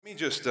Let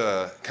me just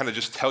kind of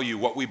just tell you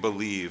what we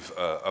believe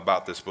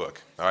about this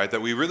book, all right?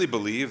 That we really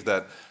believe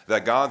that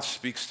God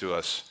speaks to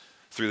us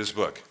through this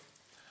book.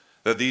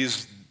 That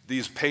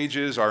these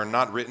pages are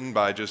not written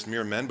by just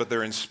mere men, but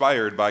they're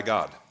inspired by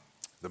God.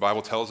 The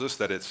Bible tells us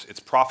that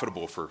it's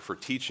profitable for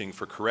teaching,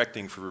 for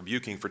correcting, for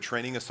rebuking, for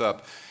training us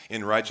up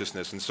in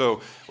righteousness. And so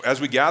as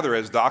we gather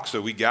as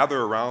Doxa, we gather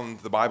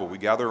around the Bible, we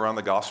gather around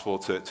the gospel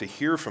to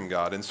hear from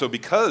God. And so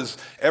because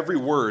every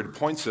word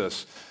points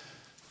us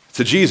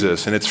to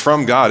Jesus and it's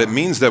from God, it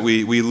means that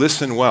we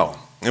listen well.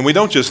 And we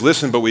don't just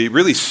listen, but we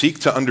really seek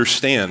to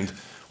understand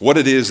what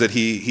it is that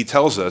he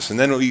tells us. And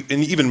then and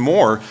even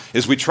more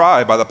is we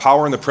try by the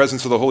power and the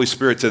presence of the Holy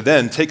Spirit to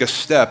then take a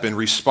step and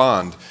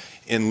respond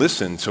and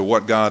listen to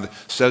what God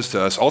says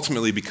to us,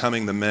 ultimately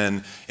becoming the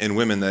men and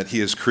women that he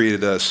has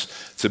created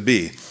us to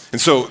be. And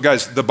so,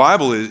 guys, the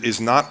Bible is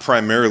not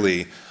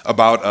primarily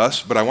about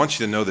us, but I want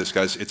you to know this,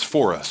 guys, it's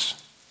for us.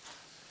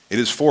 It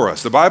is for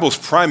us. The Bible is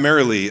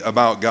primarily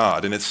about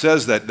God, and it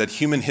says that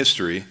human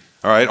history,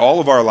 all right,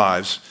 all of our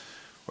lives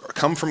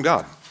come from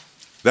God.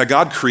 That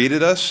God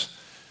created us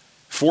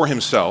for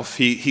himself.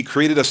 He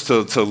created us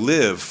to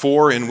live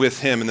for and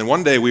with him, and then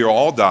one day we will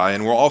all die,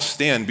 and we'll all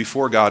stand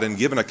before God and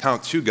give an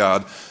account to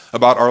God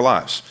about our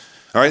lives.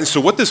 All right, and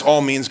so what this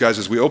all means, guys,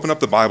 as we open up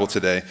the Bible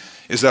today,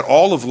 is that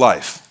all of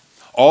life,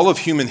 all of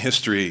human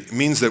history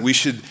means that we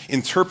should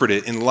interpret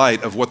it in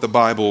light of what the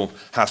Bible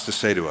has to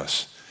say to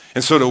us.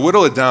 And so to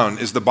whittle it down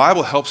is the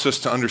Bible helps us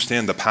to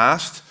understand the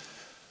past,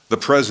 the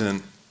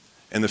present,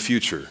 and the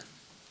future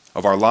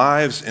of our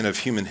lives and of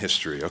human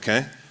history,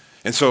 okay?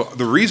 And so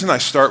the reason I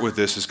start with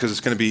this is because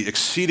it's going to be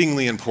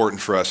exceedingly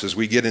important for us as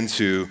we get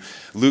into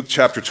Luke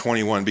chapter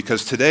 21,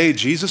 because today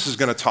Jesus is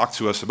going to talk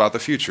to us about the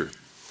future.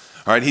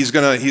 All right, he's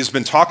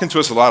been talking to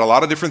us a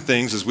lot of different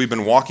things as we've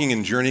been walking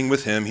and journeying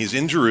with him. He's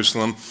in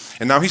Jerusalem,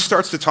 and now he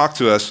starts to talk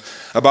to us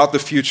about the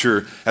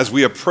future as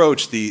we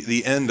approach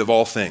the end of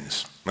all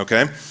things,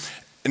 okay?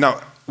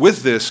 Now,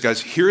 with this, guys,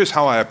 here is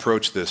how I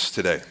approach this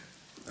today,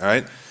 all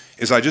right,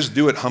 is I just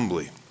do it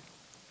humbly.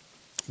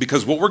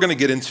 Because what we're going to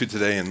get into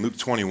today in Luke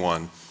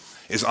 21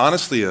 is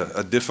honestly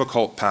a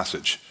difficult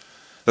passage.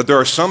 That there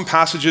are some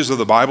passages of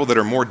the Bible that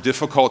are more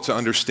difficult to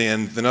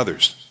understand than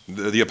others.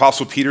 The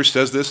Apostle Peter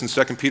says this in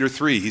 2 Peter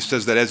 3. He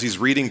says that as he's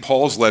reading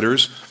Paul's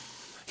letters,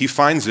 he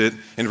finds it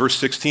in verse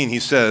 16. He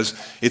says,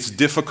 it's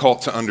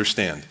difficult to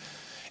understand.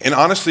 And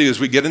honestly, as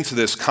we get into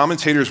this,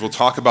 commentators will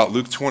talk about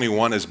Luke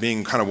 21 as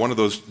being kind of one of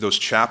those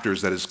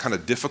chapters that is kind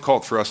of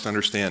difficult for us to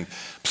understand.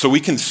 So we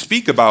can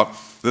speak about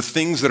the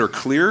things that are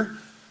clear,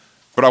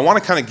 but I want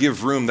to kind of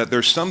give room that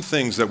there's some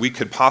things that we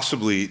could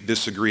possibly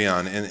disagree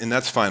on, and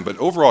that's fine. But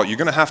overall, you're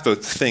going to have to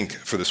think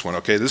for this one,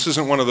 okay? This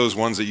isn't one of those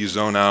ones that you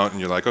zone out and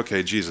you're like,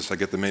 okay, Jesus, I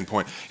get the main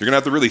point. You're going to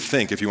have to really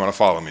think if you want to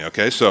follow me,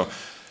 okay? So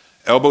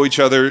elbow each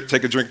other,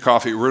 take a drink of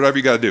coffee, whatever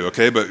you got to do,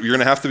 okay? But you're going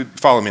to have to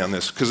follow me on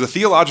this, because the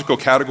theological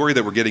category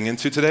that we're getting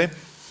into today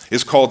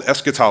is called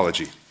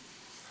eschatology.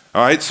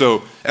 All right,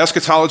 so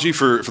eschatology,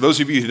 for those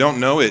of you who don't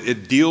know,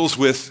 it deals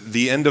with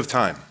the end of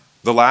time,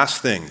 the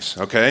last things,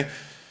 okay?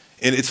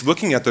 And it's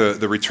looking at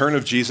the return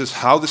of Jesus,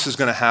 how this is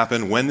going to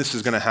happen, when this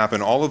is going to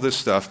happen, all of this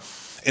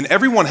stuff. And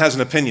everyone has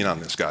an opinion on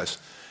this, guys.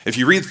 If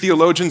you read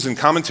theologians and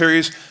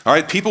commentaries, all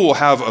right, people will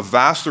have a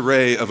vast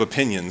array of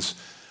opinions,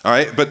 all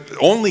right, but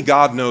only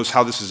God knows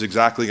how this is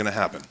exactly going to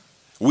happen.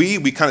 We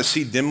kind of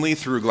see dimly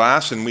through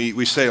glass, and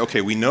we say, okay,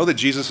 we know that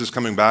Jesus is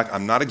coming back.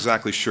 I'm not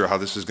exactly sure how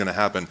this is going to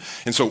happen.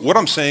 And so what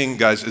I'm saying,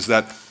 guys, is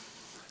that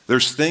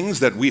there's things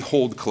that we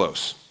hold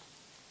close.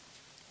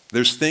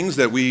 There's things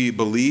that we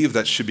believe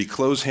that should be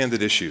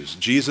close-handed issues.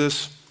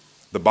 Jesus,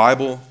 the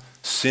Bible,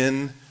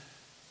 sin,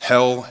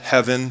 hell,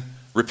 heaven,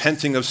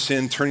 repenting of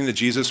sin, turning to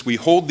Jesus. We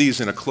hold these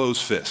in a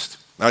closed fist.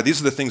 All right,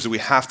 these are the things that we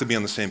have to be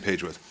on the same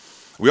page with.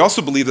 We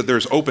also believe that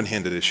there's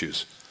open-handed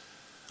issues.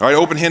 All right,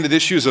 open-handed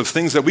issues of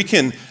things that we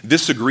can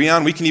disagree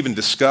on, we can even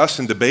discuss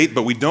and debate,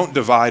 but we don't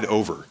divide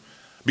over.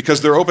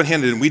 Because they're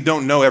open-handed and we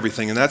don't know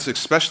everything, and that's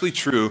especially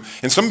true.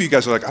 And some of you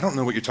guys are like, I don't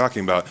know what you're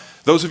talking about.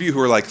 Those of you who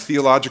are like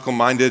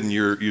theological-minded and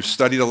you've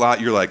studied a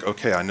lot, you're like,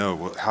 okay, I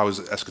know. How is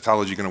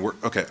eschatology going to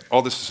work? Okay,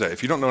 all this to say,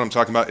 if you don't know what I'm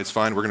talking about, it's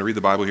fine. We're going to read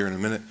the Bible here in a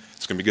minute.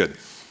 It's going to be good.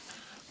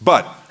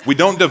 But we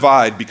don't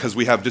divide because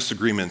we have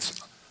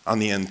disagreements on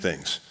the end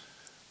things.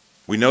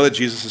 We know that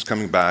Jesus is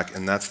coming back,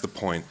 and that's the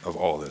point of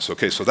all this.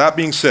 Okay, so that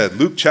being said,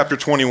 Luke chapter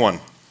 21.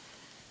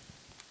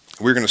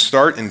 We're going to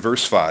start in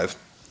verse 5.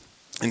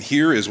 And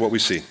here is what we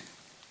see.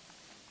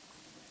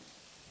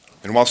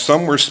 And while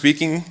some were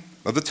speaking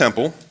of the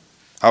temple,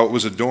 how it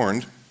was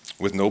adorned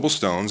with noble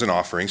stones and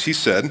offerings, he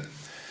said,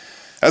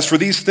 as for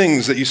these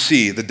things that you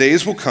see, the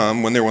days will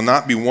come when there will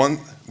not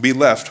be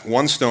left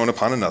one stone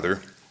upon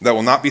another that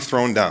will not be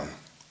thrown down.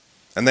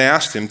 And they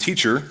asked him,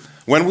 Teacher,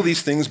 when will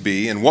these things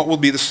be, and what will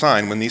be the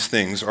sign when these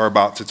things are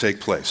about to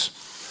take place?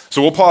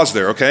 So we'll pause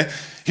there, okay?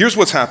 Here's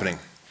what's happening.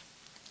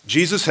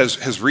 Jesus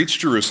has reached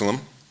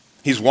Jerusalem.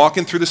 He's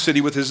walking through the city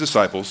with his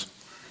disciples,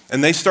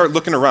 and they start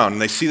looking around,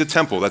 and they see the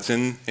temple that's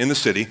in the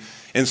city,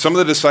 And some of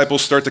the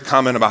disciples start to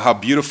comment about how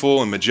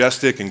beautiful and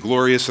majestic and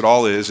glorious it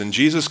all is. And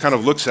Jesus kind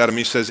of looks at him.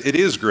 He says, it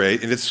is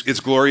great, and it's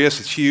glorious,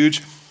 it's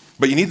huge,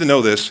 but you need to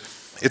know this.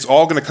 It's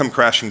all going to come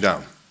crashing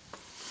down.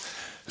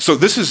 So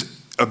this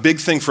is a big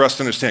thing for us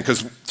to understand,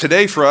 because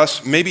today for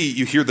us, maybe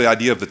you hear the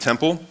idea of the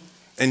temple,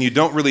 and you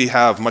don't really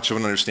have much of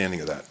an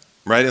understanding of that,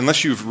 right?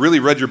 Unless you've really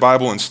read your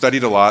Bible and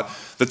studied a lot,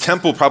 the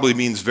temple probably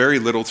means very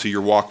little to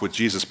your walk with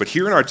Jesus. But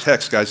here in our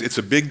text, guys, it's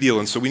a big deal.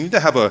 And so we need to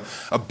have a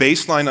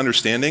baseline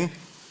understanding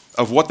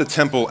of what the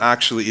temple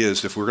actually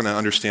is if we're going to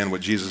understand what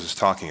Jesus is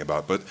talking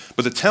about. But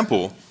the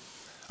temple,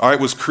 all right,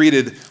 was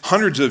created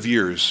hundreds of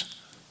years.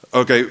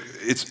 Okay,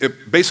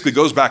 it basically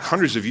goes back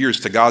hundreds of years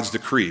to God's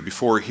decree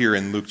before here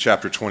in Luke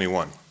chapter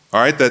 21. All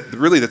right, that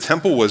really the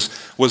temple was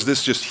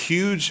this just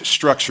huge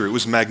structure. It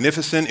was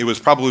magnificent. It was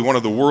probably one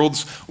of the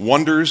world's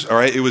wonders. All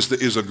right, it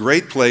was a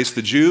great place.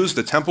 The Jews,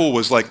 the temple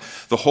was like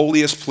the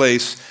holiest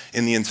place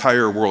in the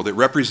entire world. It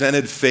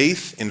represented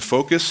faith in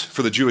focus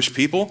for the Jewish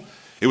people.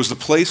 It was the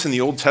place in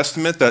the Old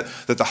Testament that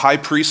the high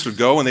priest would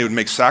go and they would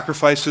make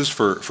sacrifices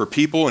for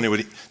people,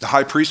 and the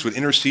high priest would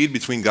intercede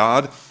between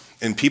God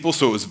and people.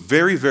 So it was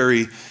very,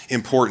 very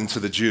important to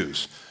the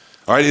Jews.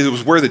 All right, it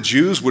was where the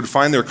Jews would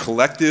find their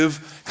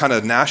collective kind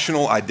of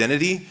national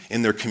identity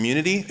in their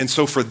community. And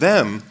so for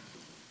them,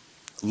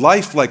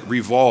 life like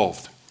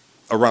revolved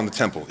around the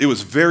temple. It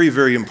was very,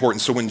 very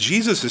important. So when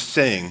Jesus is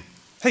saying,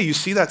 hey, you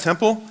see that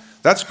temple?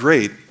 That's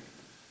great,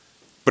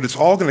 but it's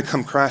all going to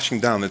come crashing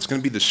down. It's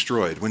going to be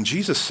destroyed. When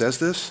Jesus says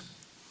this,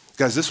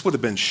 guys, this would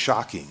have been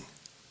shocking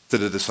to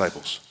the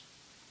disciples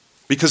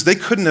because they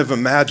couldn't have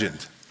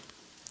imagined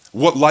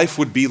what life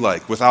would be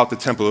like without the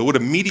temple. It would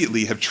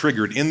immediately have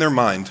triggered in their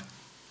mind,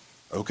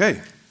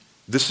 okay,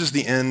 this is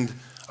the end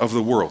of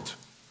the world,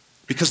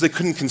 because they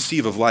couldn't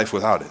conceive of life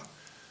without it.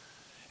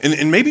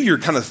 And maybe you're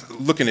kind of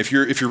looking, if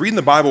you're reading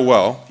the Bible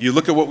well, you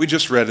look at what we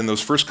just read in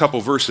those first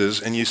couple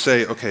verses and you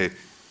say, okay,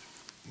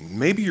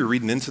 maybe you're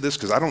reading into this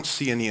because I don't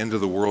see any end of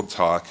the world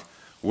talk.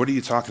 What are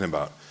you talking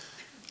about?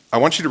 I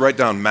want you to write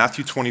down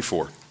Matthew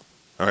 24.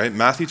 All right,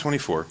 Matthew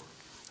 24.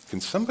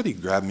 Can somebody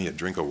grab me a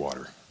drink of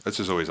water? This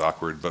is always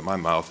awkward, but my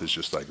mouth is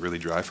just like really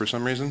dry for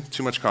some reason.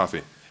 Too much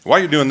coffee. While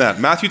you're doing that,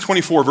 Matthew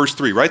 24, verse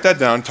 3, write that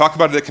down. Talk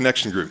about it at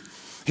Connection Group.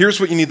 Here's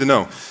what you need to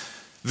know.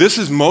 This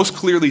is most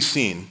clearly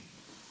seen,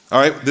 all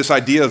right, this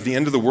idea of the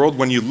end of the world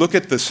when you look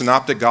at the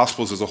Synoptic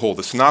Gospels as a whole.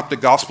 The Synoptic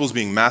Gospels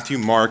being Matthew,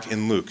 Mark,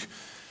 and Luke.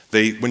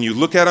 When you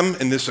look at them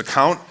in this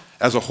account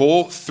as a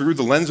whole through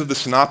the lens of the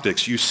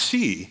Synoptics, you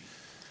see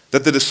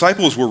that the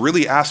disciples were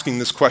really asking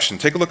this question.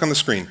 Take a look on the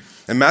screen.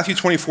 In Matthew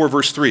 24,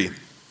 verse 3,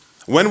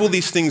 when will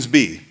these things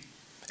be?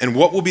 And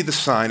what will be the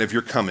sign of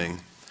your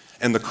coming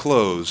and the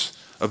close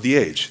of the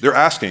age? They're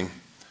asking.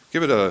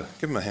 Give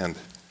him a hand.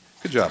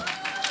 Good job.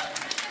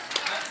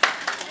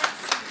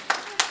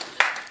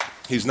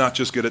 He's not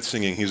just good at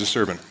singing, he's a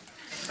servant.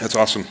 That's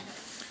awesome.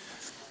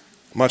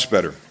 Much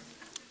better.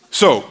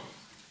 So,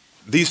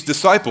 these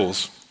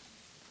disciples,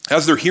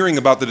 as they're hearing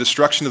about the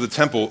destruction of the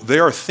temple, they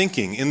are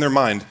thinking in their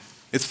mind,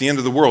 it's the end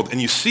of the world.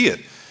 And you see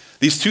it.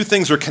 These two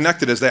things are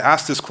connected as they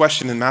ask this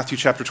question in Matthew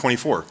chapter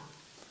 24.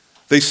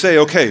 They say,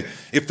 okay,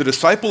 if the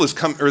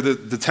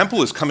the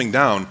temple is coming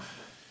down,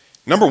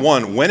 number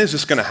one, when is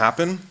this going to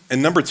happen?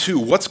 And number two,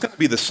 what's going to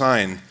be the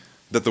sign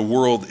that the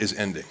world is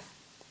ending?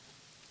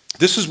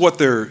 This is what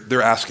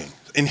they're asking.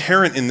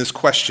 Inherent in this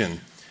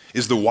question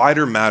is the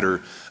wider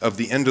matter of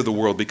the end of the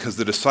world, because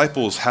the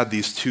disciples had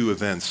these two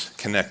events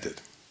connected.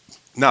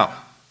 Now,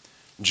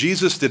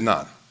 Jesus did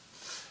not.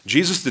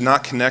 Jesus did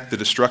not connect the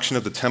destruction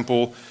of the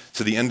temple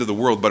to the end of the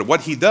world, but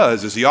what he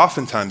does, as he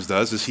oftentimes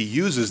does, is he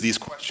uses these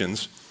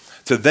questions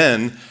to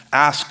then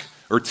ask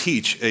or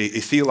teach a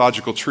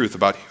theological truth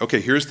about,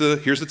 okay, here's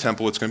the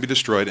temple, it's going to be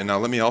destroyed, and now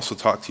let me also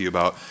talk to you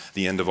about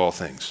the end of all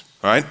things.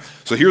 All right?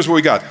 So here's what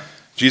we got.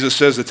 Jesus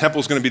says the temple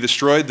is going to be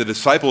destroyed. The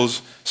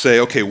disciples say,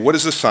 okay, what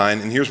is the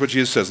sign? And here's what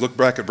Jesus says. Look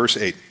back at verse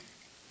 8.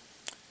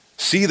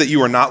 See that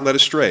you are not led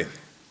astray,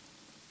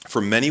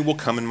 for many will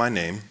come in my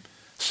name,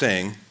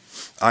 saying,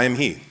 I am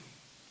he,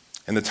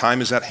 and the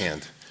time is at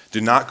hand. Do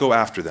not go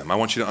after them. I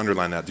want you to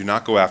underline that. Do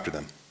not go after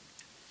them.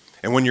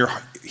 And when you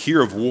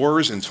hear of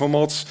wars and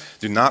tumults,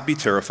 do not be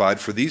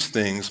terrified, for these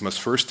things must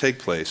first take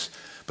place,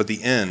 but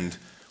the end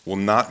will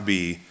not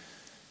be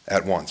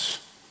at once.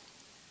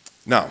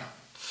 Now,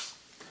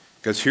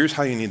 guys, here's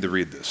how you need to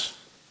read this.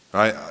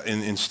 Right?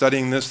 In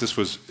studying this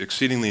was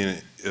exceedingly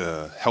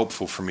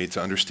helpful for me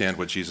to understand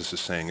what Jesus is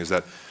saying, is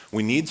that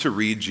we need to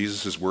read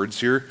Jesus' words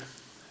here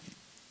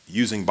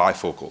using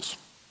bifocals.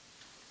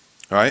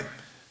 All right?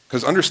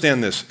 Because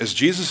understand this, as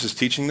Jesus is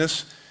teaching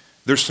this,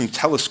 there's some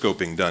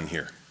telescoping done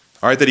here.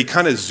 All right, that he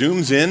kind of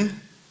zooms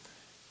in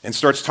and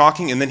starts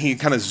talking, and then he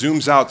kind of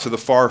zooms out to the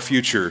far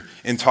future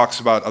and talks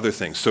about other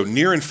things. So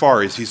near and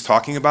far is he's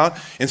talking about.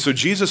 And so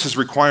Jesus is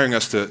requiring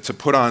us to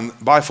put on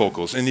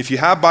bifocals. And if you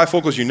have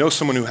bifocals, you know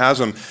someone who has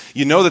them,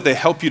 you know that they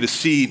help you to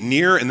see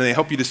near and they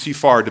help you to see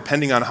far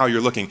depending on how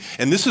you're looking.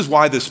 And this is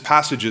why this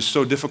passage is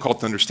so difficult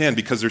to understand,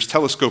 because there's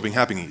telescoping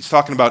happening. He's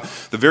talking about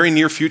the very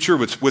near future,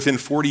 within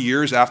 40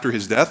 years after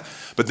his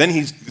death, but then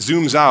he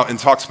zooms out and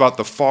talks about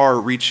the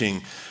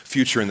far-reaching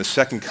future and the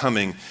second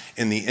coming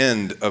and the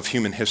end of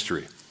human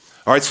history.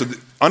 All right, so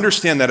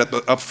understand that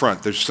up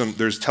front.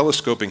 There's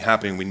telescoping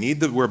happening. We need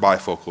to wear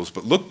bifocals,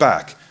 but look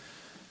back.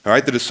 All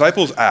right, the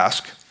disciples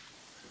ask,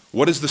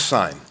 what is the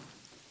sign?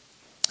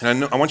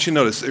 And I want you to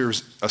notice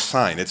there's a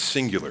sign. It's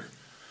singular.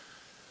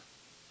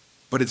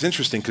 But it's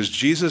interesting because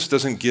Jesus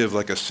doesn't give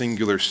like a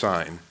singular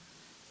sign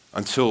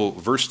until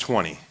verse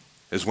 20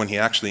 is when he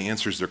actually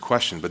answers their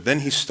question. But then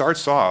he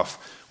starts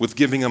off with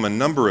giving them a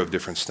number of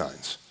different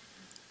signs.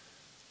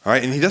 All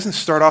right, and he doesn't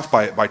start off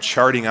by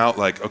charting out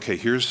like, okay,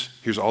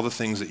 here's all the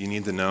things that you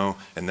need to know,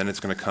 and then it's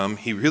going to come.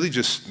 He really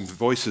just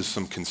voices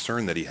some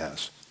concern that he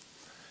has.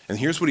 And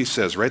here's what he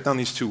says. Write down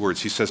these two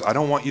words. He says, I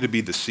don't want you to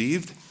be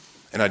deceived,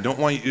 and I don't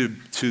want you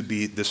to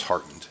be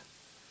disheartened.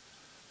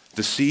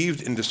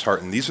 Deceived and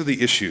disheartened. These are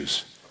the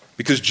issues.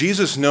 Because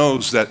Jesus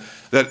knows that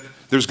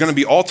there's going to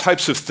be all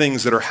types of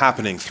things that are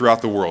happening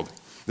throughout the world.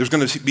 There's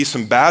going to be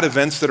some bad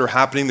events that are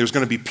happening. There's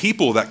going to be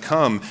people that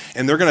come,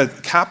 and they're going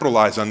to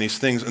capitalize on these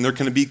things, and they're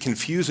going to be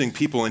confusing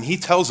people. And he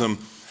tells them,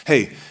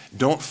 hey,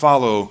 don't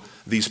follow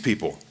these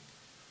people.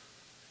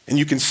 And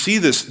you can see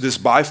this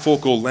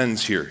bifocal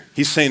lens here.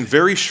 He's saying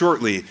very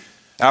shortly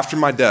after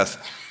my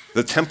death,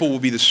 the temple will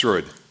be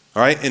destroyed.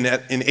 All right, in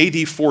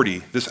AD 40,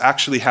 this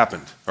actually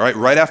happened. All right,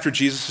 right after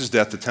Jesus'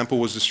 death, the temple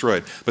was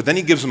destroyed. But then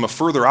he gives them a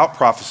further out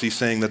prophecy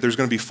saying that there's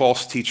going to be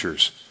false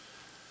teachers.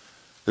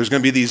 There's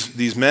going to be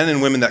these men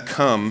and women that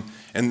come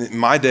in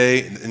my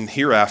day and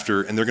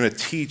hereafter, and they're going to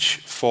teach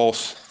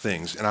false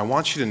things. And I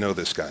want you to know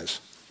this, guys.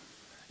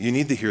 You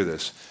need to hear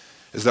this,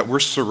 is that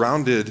we're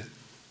surrounded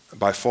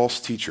by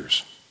false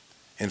teachers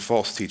and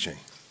false teaching.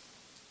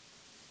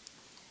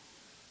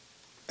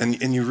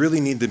 And you really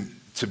need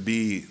to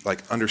be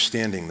like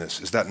understanding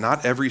this, is that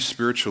not every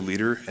spiritual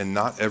leader and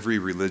not every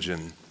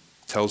religion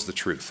tells the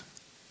truth.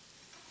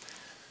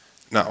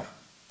 Now,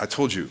 I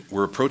told you,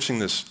 we're approaching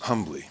this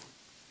humbly.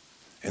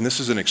 And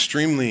this is an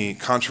extremely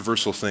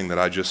controversial thing that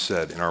I just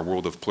said in our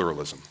world of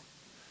pluralism.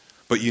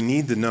 But you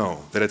need to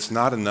know that it's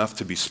not enough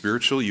to be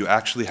spiritual, you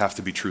actually have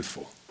to be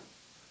truthful.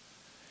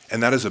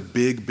 And that is a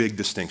big, big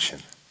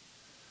distinction.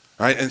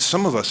 Right? And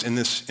some of us in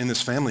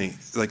this family,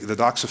 like the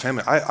Doxa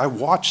family, I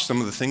watch some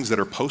of the things that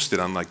are posted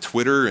on like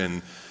Twitter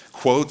and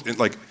quote, and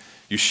like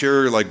you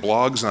share like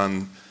blogs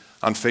on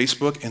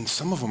Facebook, and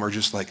some of them are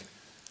just like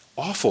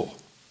awful.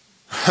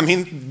 I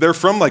mean, they're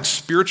from like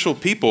spiritual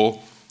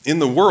people in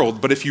the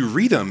world, but if you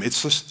read them,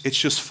 it's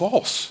just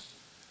false.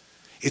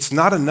 It's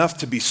not enough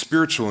to be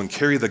spiritual and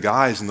carry the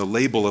guise and the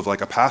label of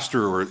like a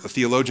pastor or a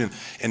theologian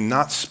and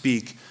not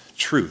speak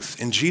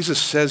truth. And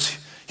Jesus says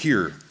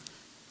here,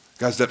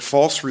 guys, that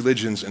false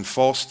religions and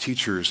false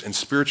teachers and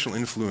spiritual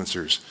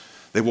influencers,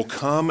 they will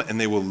come and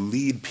they will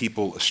lead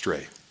people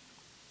astray.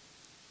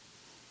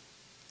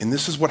 And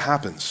this is what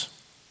happens.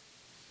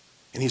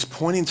 And he's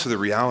pointing to the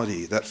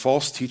reality that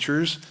false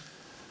teachers,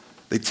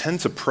 they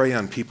tend to prey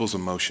on people's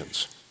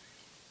emotions.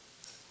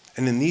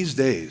 And in these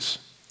days,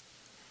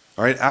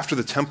 all right, after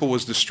the temple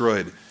was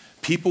destroyed,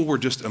 people were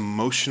just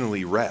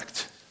emotionally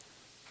wrecked.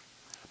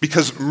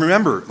 Because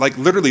remember, like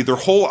literally their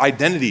whole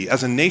identity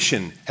as a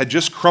nation had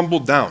just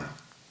crumbled down.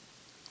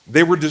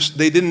 They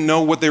didn't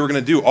know what they were going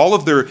to do. All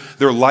of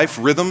their life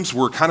rhythms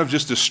were kind of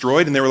just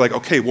destroyed, and they were like,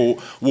 okay, well,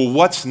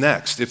 what's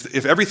next?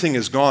 If everything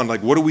is gone,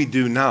 like what do we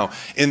do now?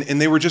 And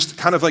they were just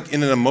kind of like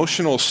in an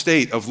emotional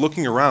state of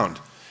looking around.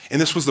 And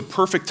this was the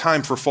perfect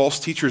time for false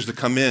teachers to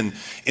come in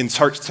and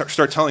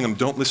start telling them,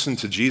 don't listen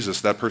to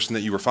Jesus, that person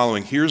that you were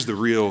following. Here's the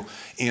real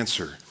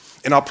answer.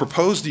 And I'll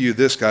propose to you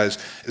this, guys,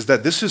 is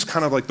that this is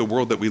kind of like the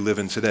world that we live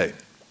in today.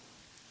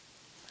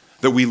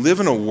 That we live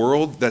in a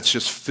world that's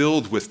just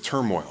filled with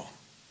turmoil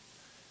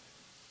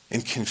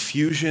and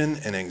confusion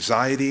and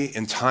anxiety,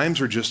 and times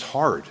are just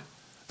hard.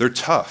 They're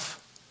tough.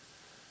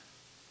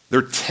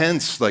 They're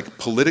tense, like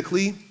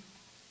politically,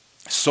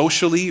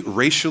 socially,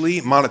 racially,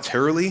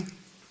 monetarily.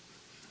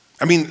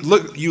 I mean,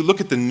 you look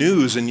at the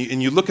news and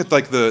you look at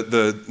like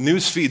the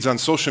news feeds on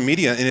social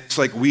media, and it's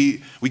like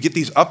we get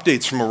these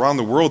updates from around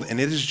the world,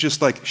 and it is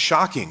just like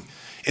shocking.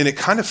 And it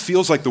kind of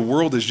feels like the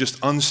world is just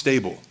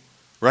unstable,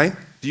 right?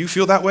 Do you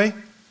feel that way?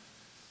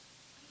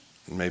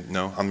 Maybe,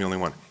 no, I'm the only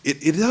one.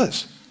 It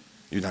does.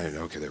 You're not even,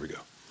 okay, there we go.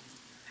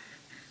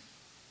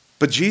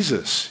 But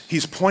Jesus,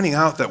 he's pointing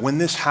out that when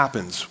this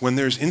happens, when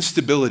there's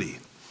instability,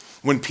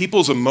 when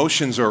people's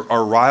emotions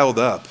are riled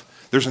up,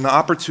 there's an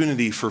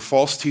opportunity for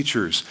false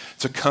teachers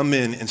to come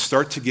in and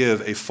start to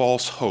give a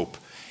false hope,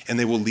 and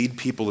they will lead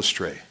people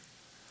astray.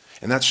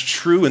 And that's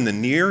true in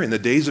the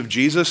days of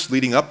Jesus,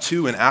 leading up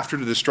to and after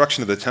the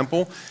destruction of the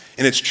temple,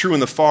 and it's true in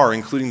the far,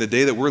 including the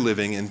day that we're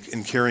living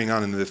and carrying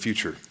on into the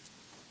future.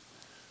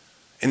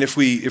 And if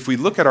we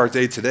look at our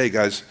day today,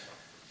 guys,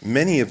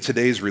 many of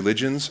today's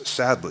religions,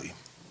 sadly,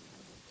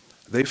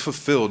 they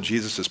fulfilled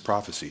Jesus'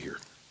 prophecy here.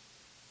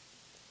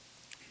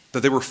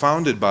 That they were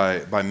founded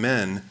by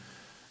men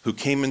who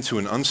came into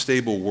an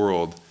unstable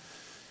world,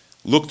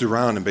 looked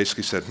around and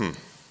basically said,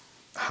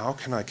 how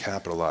can I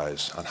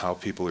capitalize on how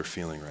people are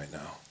feeling right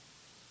now?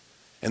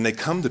 And they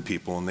come to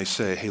people and they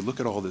say, hey, look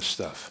at all this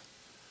stuff.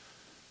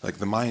 Like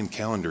the Mayan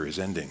calendar is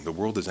ending. The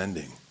world is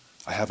ending.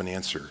 I have an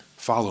answer.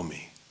 Follow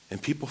me.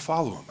 And people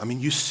follow him. I mean,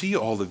 you see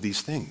all of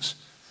these things.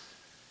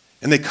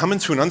 And they come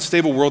into an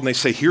unstable world and they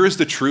say, here is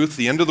the truth.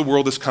 The end of the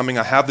world is coming.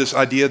 I have this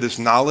idea, this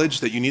knowledge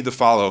that you need to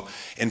follow.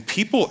 And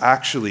people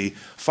actually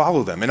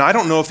follow them. And I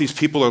don't know if these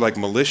people are like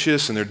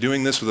malicious and they're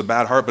doing this with a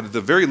bad heart, but at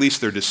the very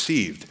least, they're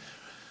deceived.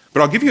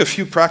 But I'll give you a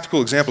few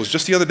practical examples.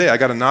 Just the other day, I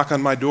got a knock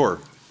on my door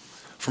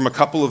from a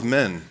couple of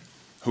men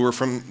who are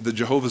from the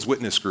Jehovah's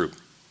Witness group.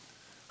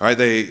 All right,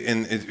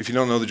 and if you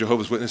don't know the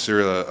Jehovah's Witness,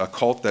 they're a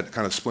cult that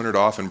kind of splintered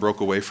off and broke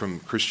away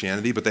from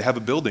Christianity, but they have a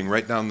building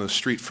right down the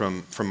street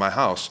from my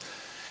house.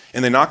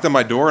 And they knocked on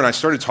my door, and I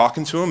started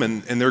talking to them,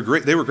 and they're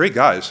great. They were great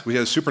guys. We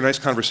had a super nice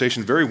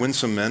conversation, very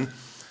winsome men.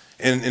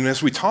 And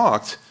as we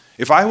talked,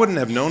 if I wouldn't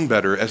have known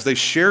better, as they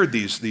shared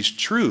these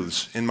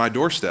truths in my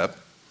doorstep,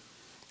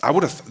 I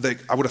would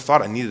have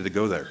thought I needed to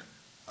go there.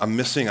 I'm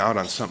missing out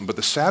on something. But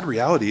the sad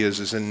reality is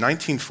in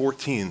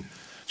 1914,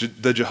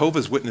 the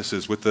Jehovah's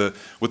Witnesses with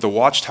the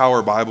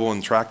Watchtower Bible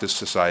and Tractus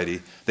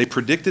Society, they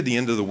predicted the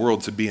end of the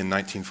world to be in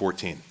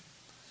 1914.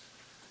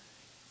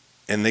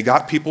 And they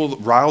got people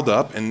riled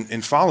up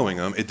and following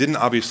them. It didn't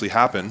obviously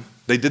happen.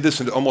 They did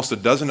this almost a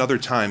dozen other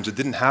times. It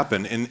didn't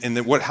happen. And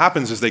then what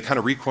happens is they kind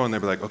of recoil and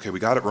they're like, okay, we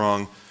got it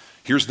wrong.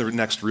 Here's the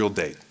next real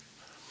date.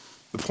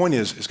 The point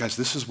is, guys,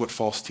 this is what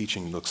false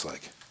teaching looks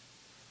like.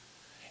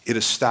 It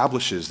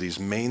establishes these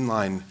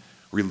mainline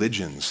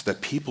religions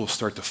that people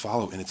start to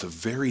follow, and it's a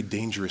very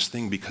dangerous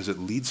thing because it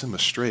leads them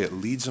astray. It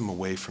leads them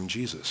away from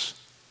Jesus.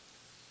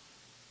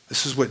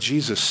 This is what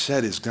Jesus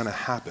said is going to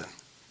happen.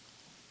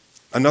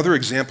 Another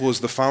example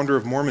is the founder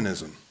of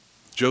Mormonism,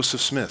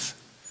 Joseph Smith.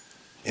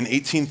 In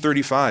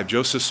 1835,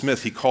 Joseph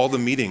Smith, he called a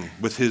meeting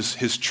with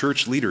his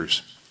church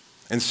leaders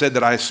and said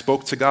that I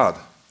spoke to God.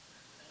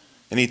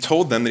 And he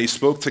told them that he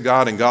spoke to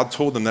God, and God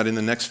told them that in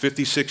the next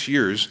 56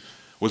 years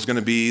was going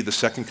to be the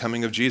second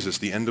coming of Jesus,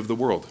 the end of the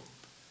world.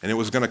 And it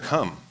was going to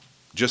come,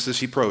 just as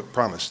he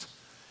promised.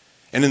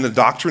 And in the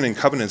Doctrine and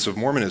Covenants of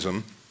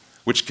Mormonism,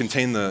 which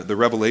contain the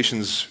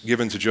revelations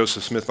given to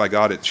Joseph Smith by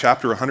God, at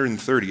chapter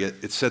 130,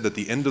 it said that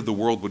the end of the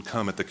world would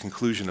come at the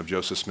conclusion of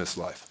Joseph Smith's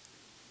life.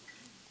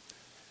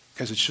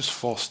 Guys, it's just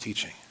false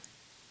teaching.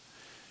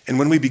 And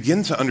when we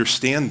begin to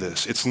understand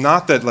this, it's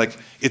not that like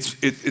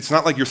it's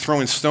not like you're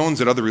throwing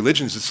stones at other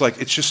religions. It's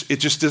like it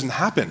just doesn't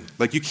happen.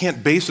 Like you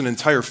can't base an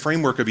entire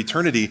framework of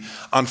eternity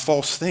on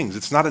false things.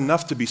 It's not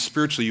enough to be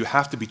spiritual. You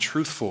have to be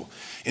truthful.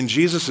 And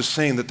Jesus is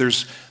saying that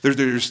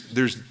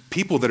there's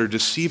people that are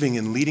deceiving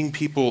and leading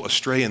people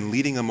astray and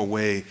leading them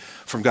away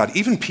from God.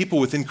 Even people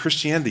within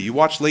Christianity. You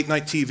watch late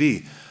night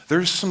TV.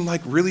 There's some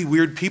like really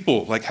weird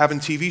people like having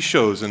TV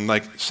shows and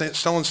like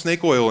selling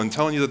snake oil and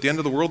telling you that the end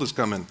of the world is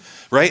coming,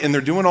 right? And they're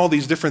doing all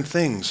these different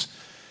things.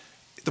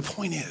 The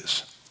point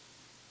is,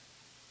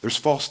 there's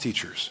false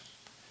teachers.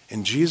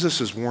 And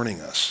Jesus is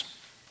warning us.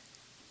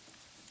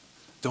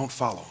 Don't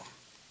follow them.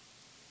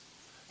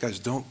 Guys,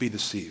 don't be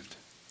deceived.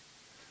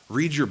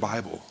 Read your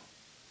Bible.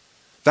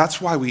 That's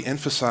why we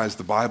emphasize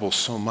the Bible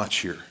so much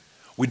here.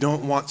 We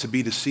don't want to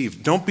be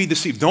deceived. Don't be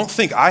deceived. Don't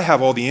think I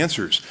have all the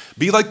answers.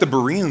 Be like the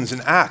Bereans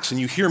in Acts and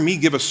you hear me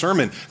give a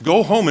sermon.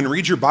 Go home and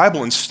read your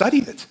Bible and study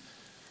it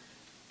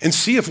and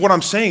see if what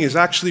I'm saying is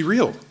actually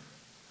real.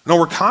 No,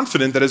 we're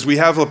confident that as we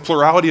have a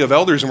plurality of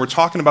elders and we're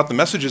talking about the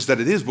messages that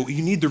it is, but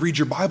you need to read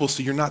your Bible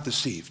so you're not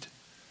deceived.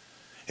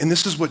 And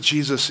this is what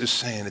Jesus is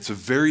saying. It's a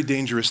very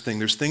dangerous thing.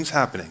 There's things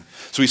happening.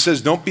 So he says,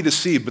 don't be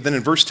deceived. But then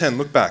in verse 10,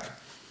 look back.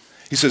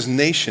 He says,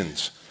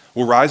 nations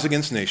will rise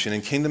against nation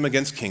and kingdom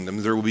against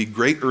kingdom. There will be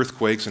great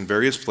earthquakes in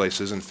various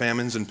places and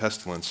famines and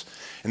pestilence,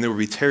 and there will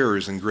be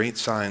terrors and great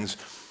signs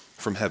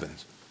from heaven.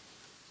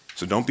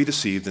 So don't be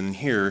deceived. And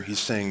here he's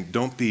saying,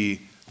 don't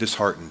be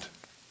disheartened.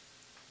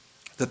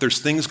 That there's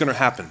things going to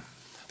happen.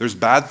 There's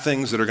bad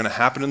things that are going to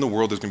happen in the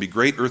world. There's going to be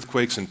great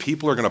earthquakes, and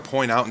people are going to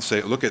point out and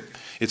say, look,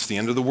 it's the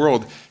end of the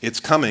world. It's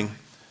coming.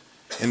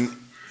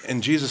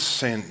 And Jesus is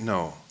saying,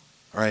 no,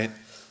 right?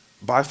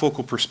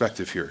 Bifocal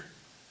perspective here.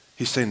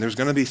 He's saying there's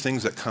going to be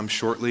things that come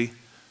shortly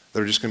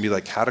that are just going to be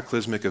like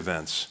cataclysmic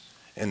events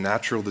and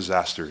natural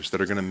disasters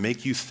that are going to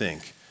make you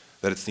think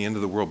that it's the end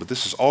of the world. But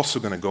this is also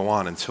going to go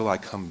on until I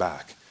come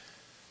back.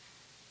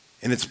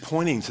 And it's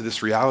pointing to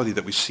this reality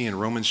that we see in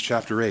Romans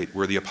chapter 8,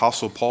 where the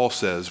Apostle Paul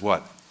says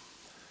what?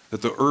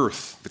 That the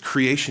earth, the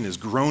creation is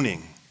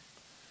groaning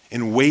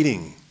and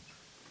waiting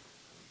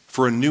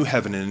for a new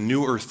heaven and a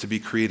new earth to be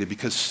created,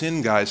 because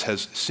sin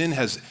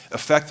has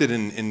affected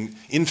and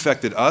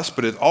infected us,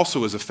 but it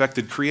also has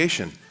affected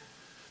creation.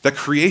 That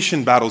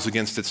creation battles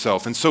against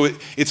itself. And so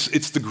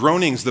it's the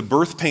groanings, the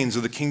birth pains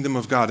of the kingdom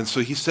of God. And so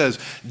he says,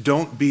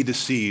 don't be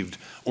deceived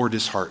or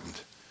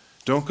disheartened.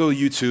 Don't go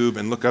YouTube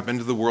and look up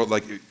into the world.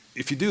 Like,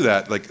 if you do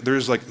that, like,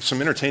 there's like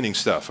some entertaining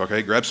stuff,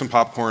 okay? Grab some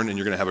popcorn and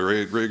you're going to have a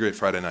really, really great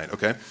Friday night,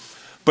 okay?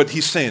 But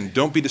he's saying,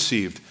 don't be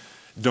deceived.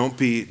 Don't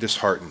be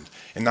disheartened.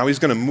 And now he's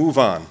going to move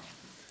on,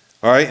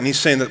 all right? And he's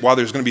saying that while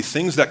there's going to be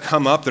things that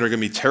come up that are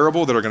going to be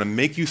terrible, that are going to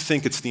make you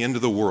think it's the end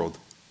of the world,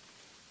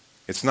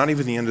 it's not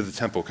even the end of the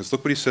temple, because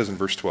look what he says in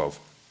verse 12.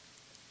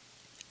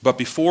 But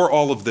before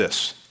all of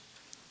this,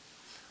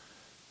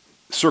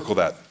 circle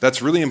that.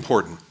 That's really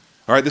important.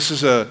 All right, this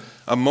is a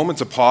moment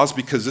to pause,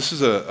 because this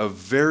is a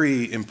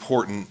very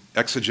important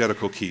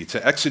exegetical key. To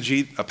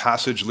exegete a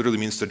passage literally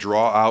means to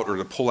draw out or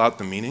to pull out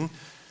the meaning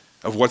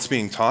of what's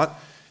being taught.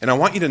 And I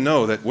want you to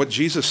know that what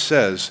Jesus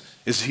says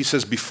is, he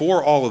says,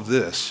 before all of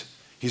this,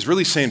 he's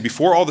really saying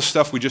before all the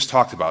stuff we just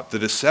talked about, the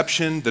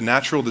deception, the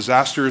natural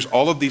disasters,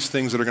 all of these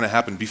things that are going to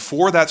happen,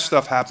 before that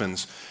stuff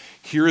happens,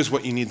 here is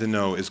what you need to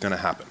know is going to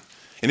happen.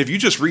 And if you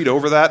just read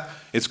over that,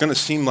 it's going to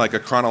seem like a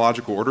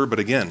chronological order, but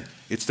again,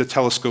 it's the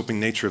telescoping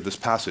nature of this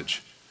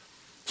passage.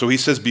 So he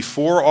says,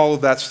 before all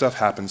of that stuff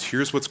happens,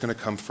 here's what's going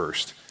to come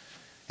first.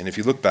 And if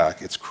you look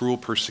back, it's cruel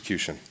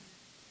persecution.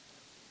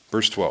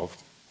 Verse 12,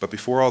 but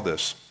before all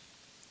this,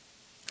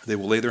 they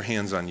will lay their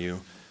hands on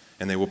you,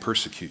 and they will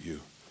persecute you,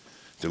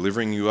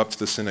 delivering you up to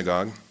the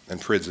synagogue and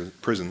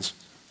prisons,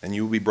 and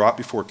you will be brought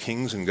before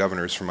kings and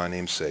governors for my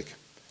name's sake.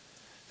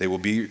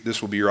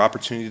 This will be your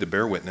opportunity to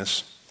bear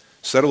witness.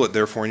 Settle it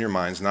therefore in your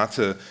minds, not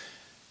to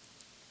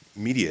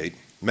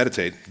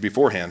meditate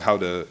beforehand how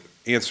to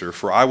answer,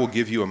 for I will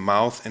give you a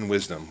mouth and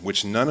wisdom,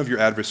 which none of your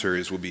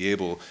adversaries will be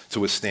able to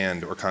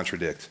withstand or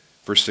contradict.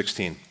 Verse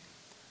 16,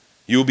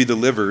 you will be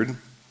delivered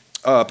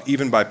up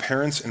even by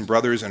parents and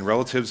brothers and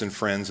relatives and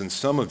friends, and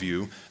some of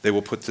you they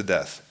will put to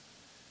death.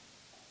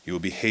 You will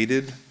be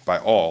hated by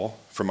all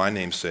for my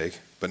name's sake,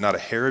 but not a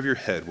hair of your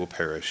head will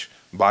perish.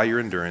 By your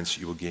endurance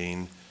you will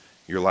gain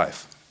your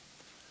life.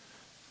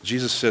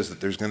 Jesus says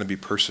that there's going to be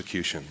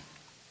persecution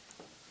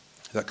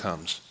that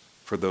comes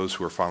for those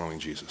who are following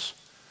Jesus.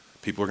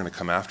 People are going to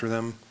come after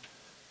them,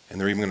 and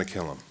they're even going to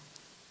kill them.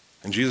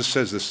 And Jesus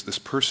says this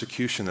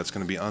persecution that's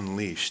going to be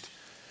unleashed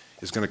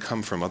is going to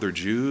come from other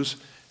Jews,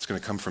 it's going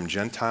to come from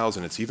Gentiles,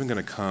 and it's even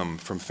going to come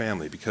from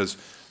family, because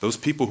those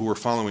people who were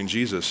following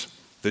Jesus,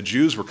 the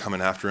Jews were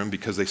coming after him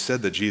because they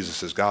said that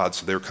Jesus is God,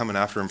 so they were coming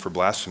after him for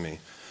blasphemy.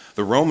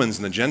 The Romans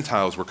and the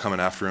Gentiles were coming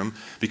after him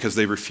because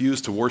they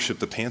refused to worship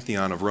the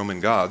pantheon of Roman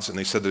gods, and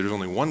they said there's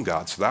only one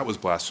God, so that was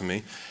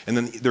blasphemy. And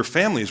then their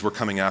families were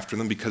coming after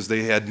them because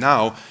they had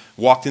now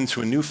walked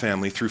into a new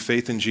family through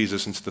faith in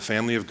Jesus, into the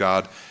family of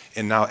God,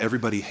 and now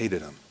everybody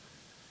hated him.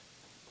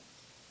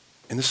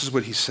 And this is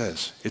what he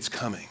says, it's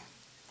coming.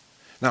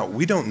 Now,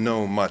 we don't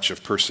know much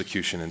of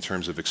persecution in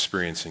terms of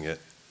experiencing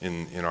it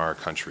in our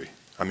country.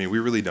 I mean, we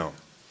really don't.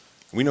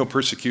 We know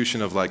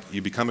persecution of, like,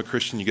 you become a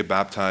Christian, you get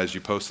baptized, you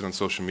post it on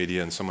social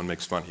media, and someone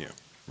makes fun of you,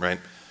 right?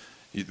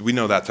 We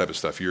know that type of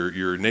stuff.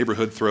 Your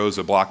neighborhood throws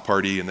a block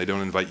party, and they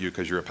don't invite you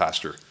because you're a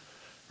pastor,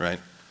 right?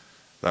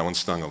 That one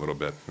stung a little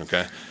bit,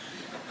 okay?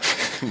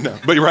 No,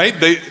 but right?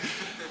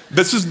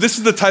 This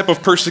is the type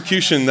of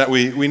persecution that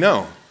we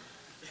know,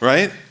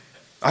 right?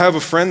 I have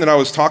a friend that I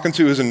was talking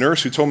to who's a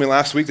nurse who told me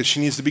last week that she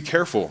needs to be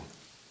careful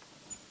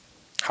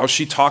how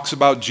she talks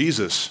about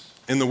Jesus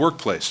in the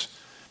workplace.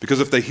 Because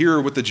if they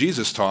hear what the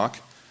Jesus talk,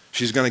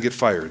 she's going to get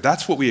fired.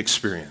 That's what we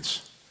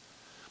experience.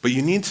 But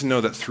you need to know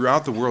that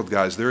throughout the world,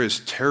 guys, there is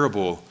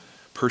terrible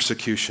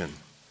persecution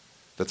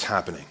that's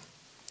happening,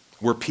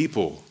 where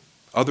people,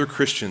 other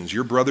Christians,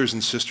 your brothers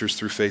and sisters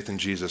through faith in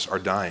Jesus, are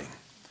dying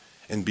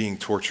and being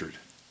tortured.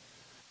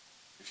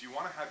 If you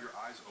want to have your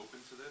eyes open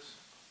to this,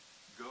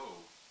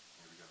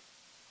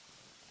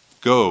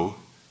 go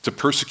to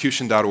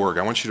persecution.org.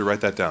 I want you to write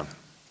that down.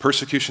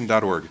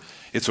 Persecution.org.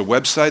 It's a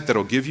website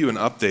that'll give you an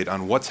update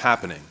on what's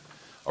happening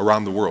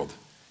around the world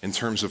in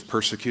terms of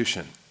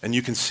persecution. And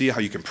you can see how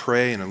you can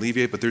pray and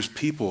alleviate, but there's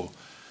people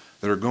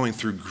that are going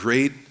through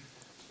great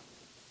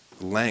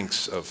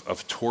lengths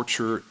of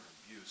torture and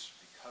abuse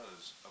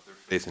because of their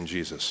faith in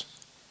Jesus.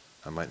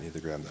 I might need to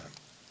grab that.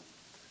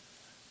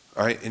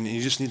 All right, and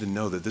you just need to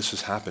know that this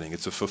is happening.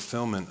 It's a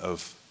fulfillment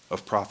of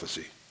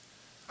prophecy.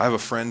 I have a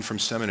friend from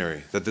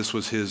seminary that this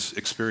was his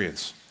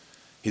experience.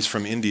 He's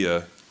from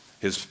India.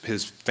 His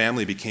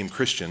family became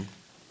Christian,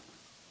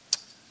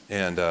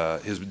 and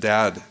his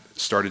dad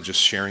started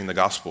just sharing the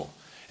gospel.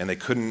 And they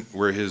couldn't,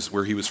 where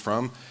he was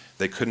from,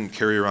 they couldn't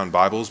carry around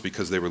Bibles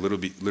because they were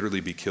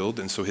literally be killed.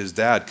 And so his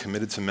dad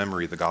committed to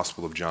memory the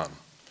Gospel of John,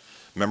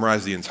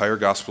 memorized the entire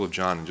Gospel of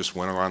John, and just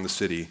went around the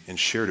city and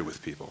shared it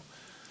with people.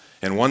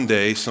 And one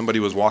day, somebody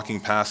was walking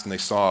past and they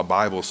saw a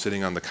Bible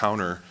sitting on the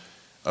counter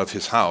of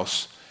his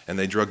house, and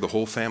they dragged the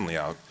whole family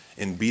out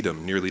and beat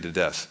him nearly to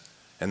death.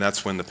 And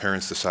that's when the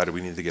parents decided we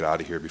need to get out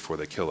of here before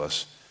they kill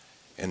us.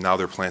 And now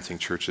they're planting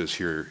churches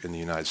here in the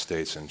United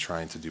States and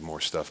trying to do more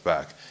stuff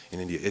back in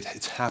India.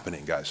 It's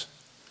happening, guys.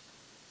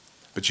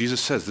 But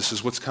Jesus says this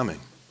is what's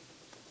coming.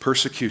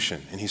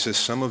 Persecution. And he says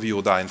some of you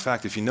will die. In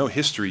fact, if you know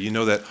history, you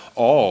know that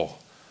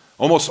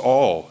almost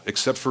all,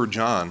 except for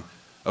John,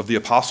 of the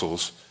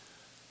apostles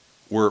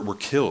were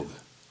killed,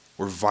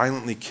 were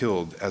violently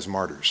killed as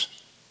martyrs.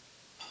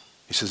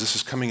 He says this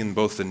is coming in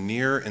both the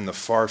near and the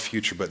far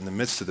future, but in the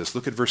midst of this,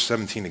 look at verse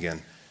 17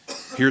 again.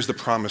 Here's the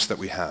promise that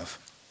we have.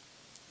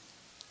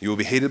 You will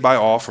be hated by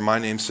all for my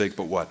name's sake,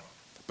 but what?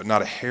 But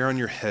not a hair on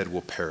your head will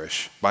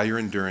perish. By your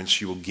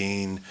endurance you will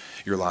gain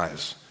your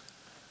lives.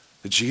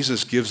 That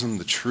Jesus gives them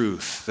the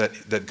truth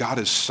that God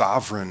is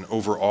sovereign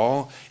over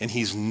all, and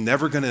he's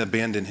never going to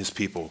abandon his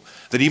people.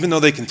 That even though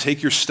they can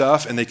take your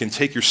stuff and they can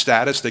take your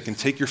status, they can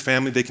take your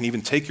family, they can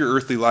even take your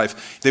earthly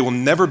life, they will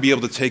never be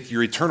able to take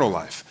your eternal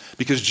life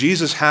because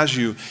Jesus has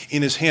you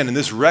in his hand. And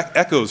this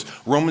echoes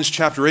Romans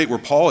chapter 8 where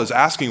Paul is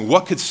asking,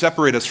 what could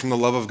separate us from the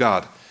love of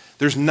God?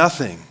 There's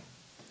nothing.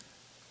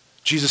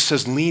 Jesus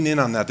says, lean in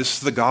on that. This is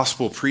the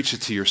gospel. Preach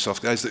it to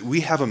yourself, guys, that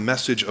we have a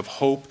message of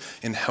hope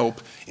and help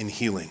and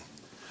healing.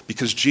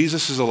 Because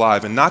Jesus is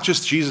alive, and not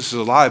just Jesus is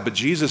alive, but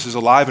Jesus is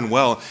alive and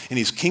well, and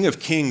he's King of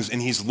Kings,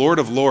 and he's Lord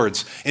of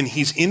Lords, and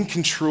he's in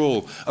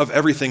control of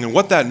everything. And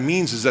what that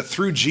means is that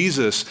through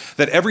Jesus,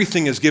 that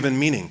everything is given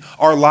meaning.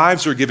 Our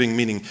lives are giving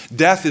meaning.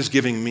 Death is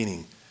giving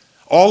meaning.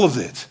 All of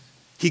it.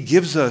 He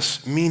gives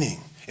us meaning.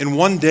 And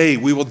one day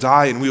we will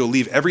die and we will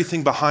leave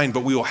everything behind,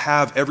 but we will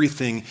have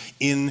everything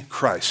in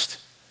Christ.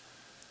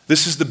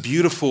 This is the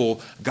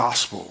beautiful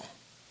gospel.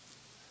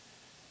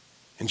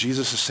 And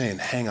Jesus is saying,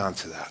 hang on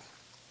to that.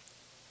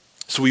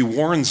 So he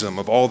warns them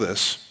of all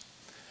this.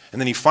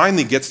 And then he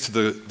finally gets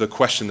to the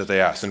question that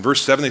they asked. In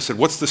verse 7, they said,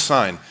 what's the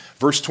sign?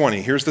 Verse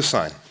 20, here's the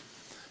sign.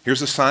 Here's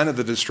the sign of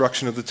the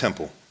destruction of the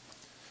temple.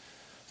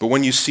 But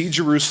when you see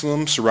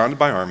Jerusalem surrounded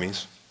by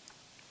armies,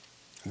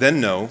 then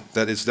know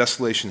that its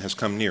desolation has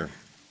come near.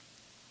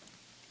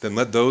 Then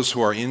let those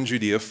who are in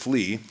Judea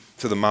flee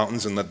to the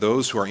mountains, and let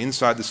those who are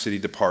inside the city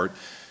depart,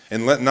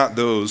 and let not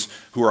those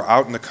who are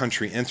out in the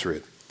country enter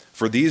it.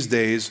 For these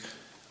days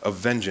of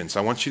vengeance,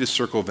 I want you to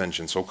circle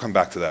vengeance, so we'll come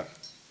back to that,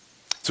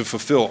 to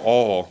fulfill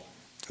all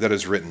that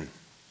is written.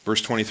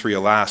 Verse 23,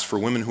 alas, for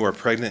women who are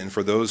pregnant and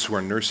for those who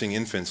are nursing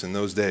infants in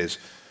those days,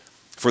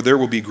 for there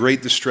will be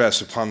great distress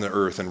upon the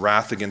earth and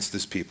wrath against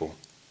this people.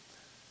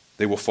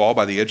 They will fall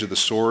by the edge of the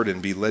sword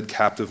and be led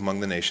captive among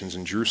the nations,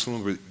 and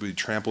Jerusalem will be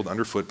trampled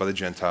underfoot by the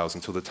Gentiles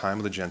until the time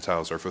of the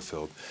Gentiles are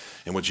fulfilled.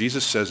 And what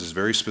Jesus says is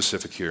very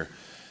specific here.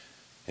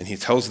 And he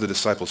tells the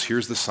disciples,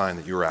 here's the sign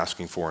that you were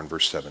asking for in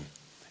verse 7.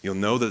 You'll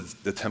know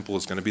that the temple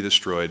is going to be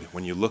destroyed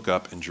when you look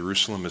up and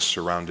Jerusalem is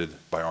surrounded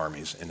by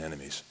armies and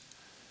enemies.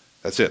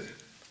 That's it.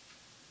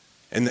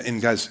 And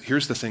guys,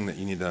 here's the thing that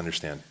you need to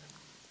understand.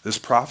 This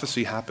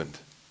prophecy happened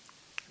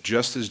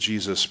just as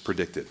Jesus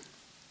predicted.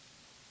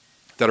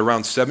 That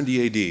around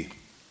 70 AD,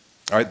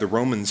 all right, the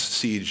Romans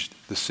sieged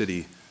the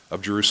city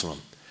of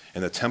Jerusalem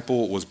and the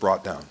temple was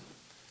brought down.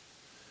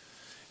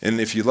 And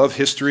if you love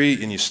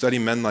history and you study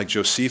men like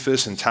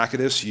Josephus and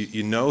Tacitus,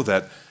 you know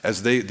that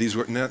as these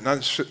were not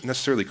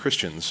necessarily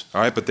Christians,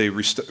 all right, but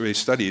they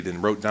studied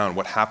and wrote down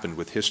what happened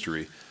with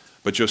history.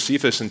 But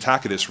Josephus and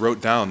Tacitus wrote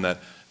down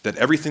that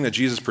everything that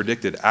Jesus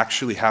predicted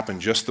actually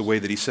happened just the way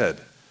that he said.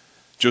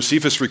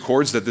 Josephus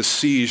records that this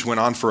siege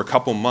went on for a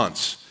couple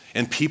months,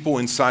 and people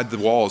inside the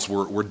walls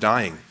were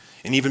dying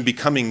and even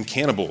becoming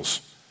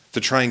cannibals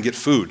to try and get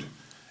food.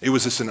 It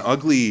was just an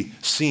ugly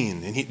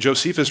scene. And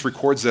Josephus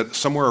records that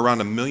somewhere around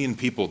 1 million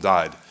people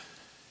died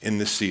in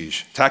this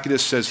siege.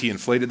 Tacitus says he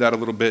inflated that a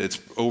little bit. It's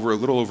a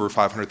little over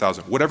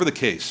 500,000. Whatever the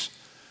case,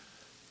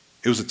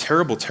 it was a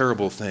terrible,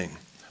 terrible thing.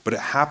 But it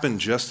happened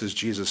just as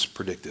Jesus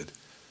predicted.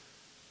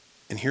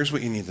 And here's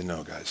what you need to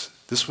know, guys.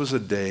 This was a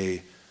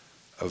day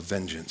of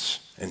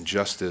vengeance and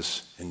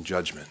justice and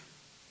judgment.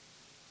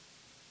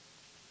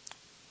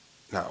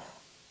 Now,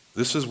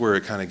 this is where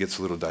it kind of gets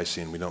a little dicey,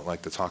 and we don't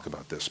like to talk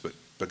about this, but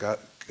God,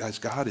 guys,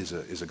 God is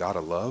a God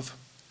of love,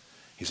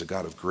 he's a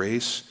God of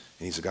grace,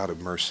 and he's a God of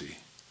mercy.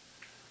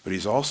 But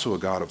he's also a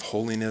God of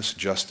holiness,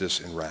 justice,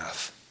 and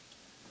wrath.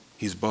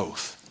 He's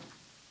both.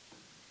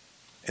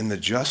 And the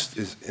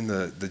justice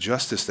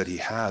that he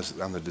has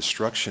on the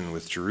destruction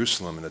with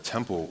Jerusalem and the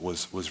temple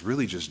was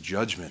really just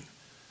judgment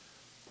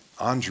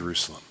on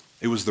Jerusalem.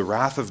 It was the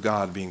wrath of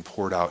God being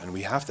poured out. And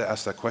we have to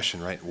ask that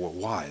question, right? Well,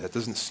 why? That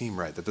doesn't seem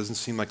right. That doesn't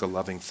seem like a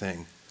loving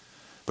thing.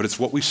 But it's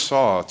what we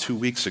saw 2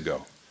 weeks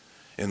ago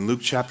in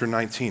Luke chapter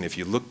 19. If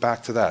you look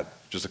back to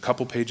that, just a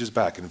couple pages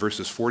back in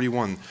verses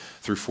 41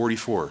 through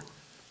 44,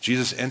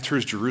 Jesus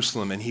enters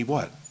Jerusalem and he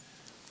what?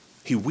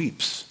 He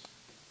weeps.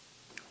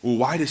 Well,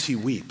 why does he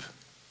weep?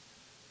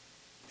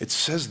 It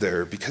says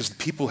there because the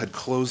people had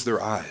closed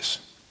their eyes.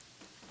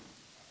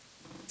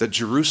 That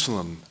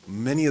Jerusalem,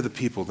 many of the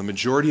people, the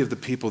majority of the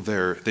people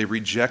there, they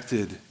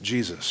rejected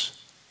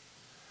Jesus.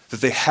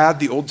 That they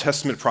had the Old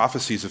Testament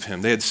prophecies of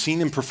him. They had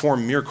seen him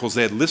perform miracles.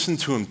 They had listened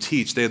to him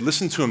teach. They had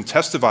listened to him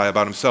testify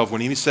about himself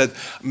when he said,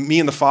 me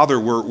and the Father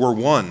were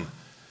one.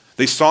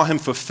 They saw him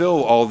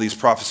fulfill all of these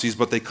prophecies,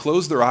 but they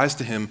closed their eyes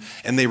to him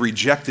and they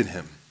rejected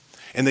him.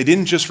 And they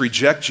didn't just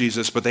reject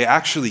Jesus, but they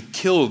actually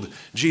killed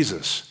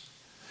Jesus.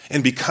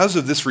 And because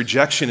of this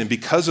rejection and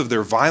because of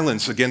their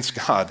violence against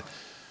God,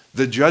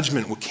 the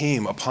judgment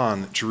came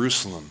upon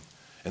Jerusalem.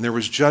 And there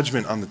was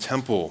judgment on the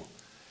temple.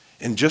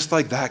 And just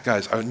like that,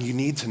 guys, you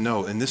need to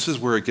know, and this is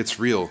where it gets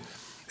real,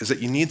 is that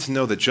you need to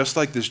know that just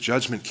like this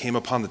judgment came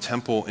upon the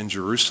temple in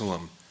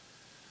Jerusalem,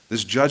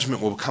 this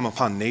judgment will come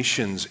upon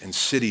nations and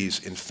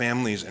cities and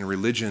families and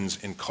religions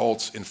and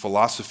cults and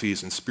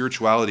philosophies and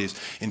spiritualities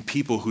and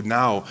people who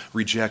now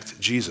reject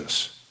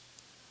Jesus.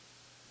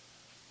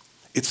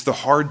 It's the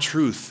hard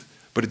truth,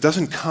 but it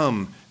doesn't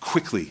come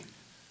quickly.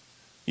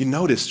 You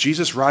notice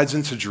Jesus rides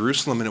into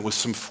Jerusalem, and it was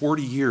some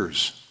 40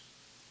 years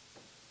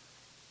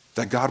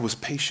that God was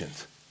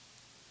patient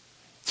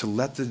to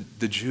let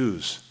the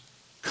Jews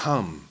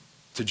come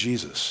to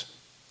Jesus.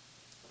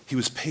 He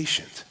was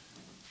patient.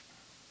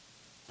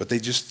 But they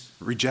just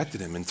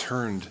rejected him and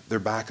turned their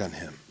back on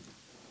him.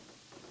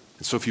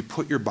 And so if you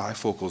put your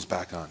bifocals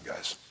back on,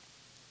 guys,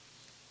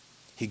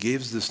 he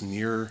gives this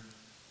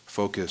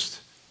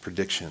near-focused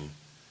prediction,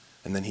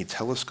 and then he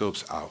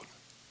telescopes out.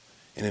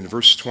 And in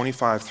verse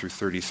 25 through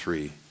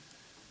 33,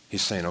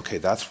 he's saying, okay,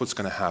 that's what's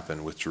going to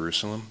happen with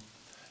Jerusalem.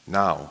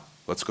 Now,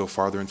 let's go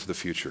farther into the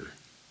future.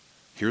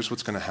 Here's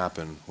what's going to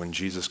happen when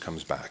Jesus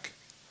comes back.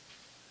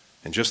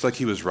 And just like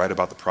he was right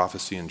about the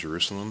prophecy in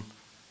Jerusalem,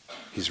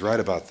 he's right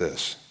about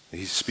this.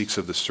 He speaks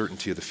of the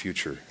certainty of the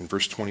future in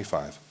verse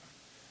 25.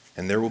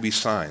 And there will be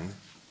signs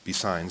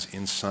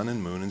in sun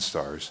and moon and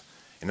stars,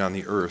 and on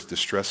the earth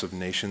distress of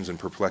nations and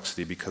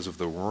perplexity because of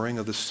the roaring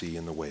of the sea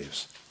and the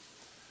waves.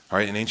 All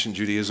right, in ancient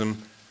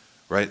Judaism,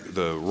 right,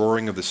 the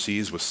roaring of the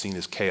seas was seen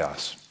as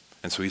chaos.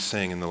 And so he's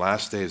saying in the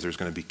last days there's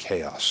going to be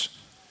chaos.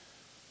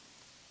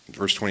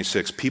 Verse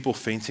 26, people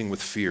fainting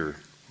with fear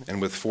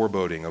and with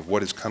foreboding of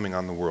what is coming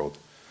on the world.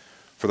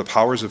 For the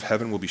powers of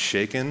heaven will be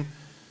shaken,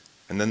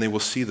 and then they will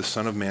see the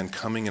Son of Man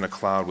coming in a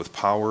cloud with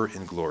power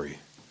and glory.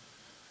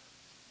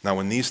 Now,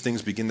 when these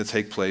things begin to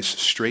take place,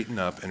 straighten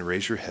up and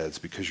raise your heads,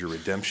 because your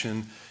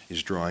redemption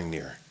is drawing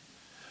near.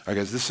 All right,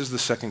 guys, this is the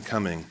second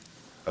coming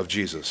of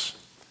Jesus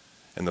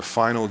and the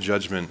final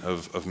judgment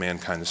of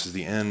mankind. This is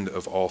the end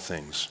of all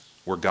things,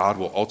 where God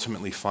will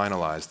ultimately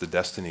finalize the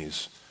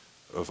destinies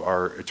of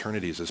our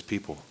eternities as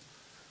people,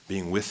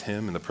 being with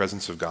him in the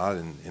presence of God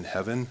in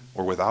heaven,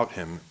 or without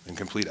him in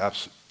complete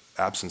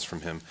absence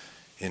from him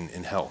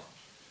in hell.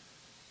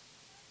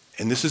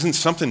 And this isn't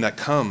something that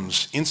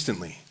comes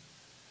instantly.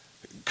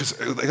 Because,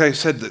 like I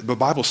said, the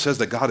Bible says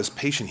that God is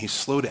patient. He's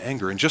slow to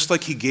anger. And just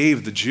like he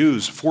gave the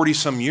Jews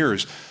 40-some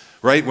years,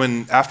 right,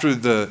 when after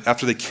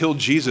they killed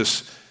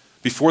Jesus,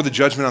 before the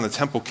judgment on the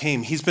temple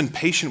came, he's been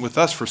patient with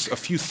us for a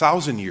few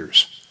thousand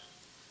years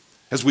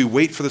as we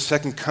wait for the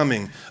second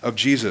coming of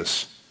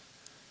Jesus.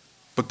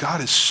 But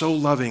God is so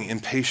loving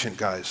and patient,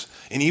 guys.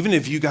 And even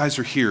if you guys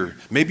are here,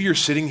 maybe you're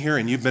sitting here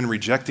and you've been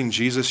rejecting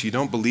Jesus, you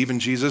don't believe in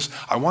Jesus,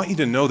 I want you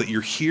to know that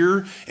you're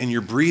here and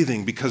you're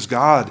breathing because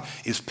God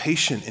is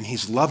patient and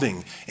he's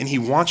loving, and he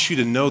wants you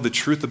to know the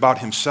truth about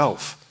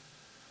himself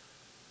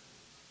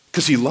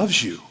because he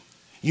loves you.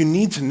 You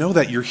need to know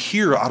that you're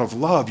here out of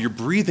love. You're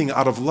breathing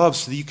out of love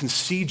so that you can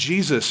see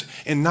Jesus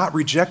and not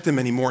reject him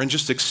anymore and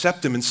just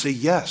accept him and say,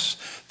 yes,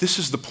 this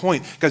is the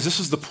point. Guys, this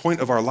is the point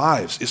of our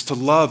lives, is to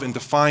love and to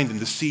find and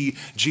to see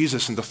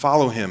Jesus and to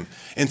follow him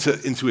and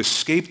to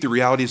escape the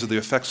realities of the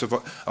effects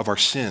of our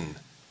sin.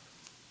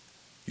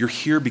 You're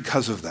here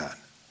because of that.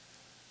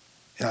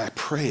 And I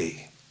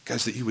pray,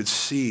 guys, that you would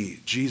see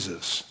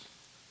Jesus.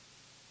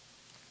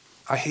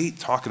 I hate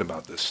talking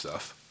about this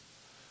stuff.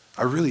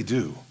 I really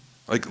do.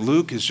 Like,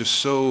 Luke is just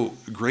so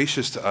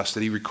gracious to us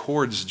that he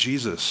records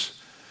Jesus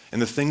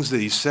and the things that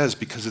he says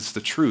because it's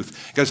the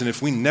truth. Guys, and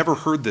if we never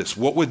heard this,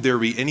 what would there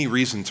be any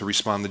reason to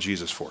respond to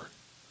Jesus for?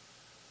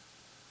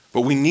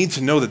 But we need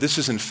to know that this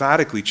is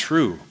emphatically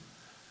true.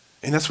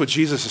 And that's what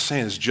Jesus is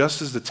saying, is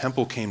just as the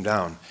temple came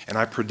down, and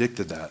I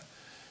predicted that,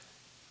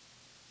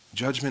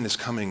 judgment is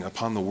coming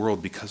upon the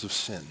world because of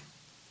sin.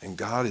 And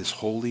God is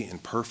holy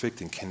and perfect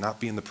and cannot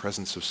be in the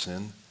presence of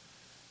sin.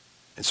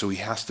 And so he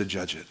has to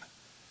judge it.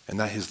 And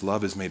that his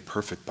love is made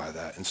perfect by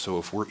that. And so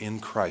if we're in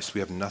Christ,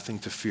 we have nothing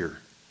to fear.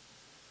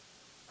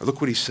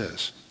 Look what he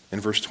says in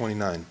verse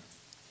 29.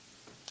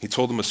 He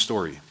told them a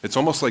story. It's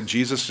almost like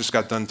Jesus just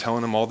got done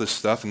telling them all this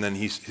stuff, and then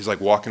he's like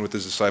walking with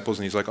his disciples,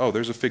 and he's like, oh,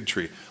 there's a fig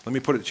tree. Let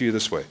me put it to you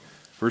this way.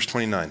 Verse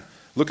 29.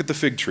 Look at the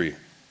fig tree.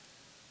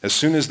 As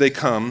soon as they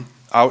come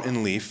out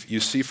in leaf,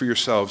 you see for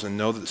yourselves and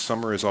know that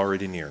summer is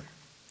already near.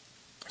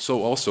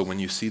 So also, when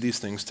you see these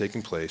things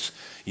taking place,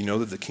 you know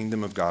that the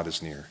kingdom of God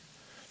is near.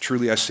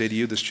 Truly I say to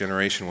you, this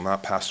generation will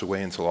not pass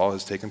away until all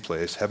has taken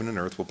place. Heaven and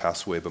earth will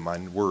pass away, but my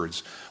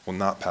words will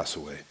not pass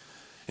away.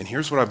 And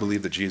here's what I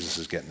believe that Jesus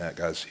is getting at,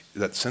 guys.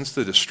 That since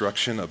the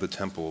destruction of the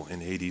temple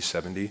in AD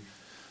 70,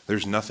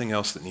 there's nothing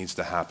else that needs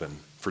to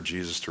happen for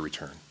Jesus to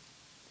return.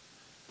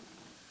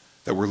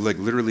 That we're like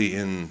literally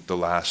in the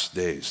last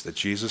days, that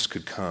Jesus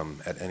could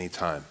come at any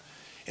time.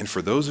 And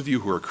for those of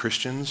you who are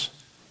Christians,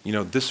 you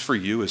know, this for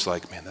you is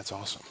like, man, that's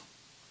awesome.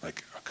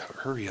 Like,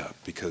 hurry up,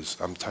 because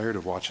I'm tired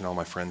of watching all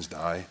my friends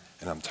die,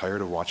 and I'm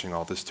tired of watching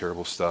all this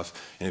terrible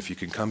stuff, and if you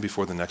can come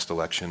before the next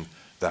election,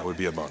 that would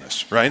be a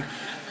bonus, right?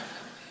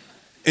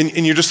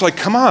 And you're just like,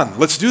 come on,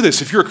 let's do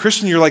this. If you're a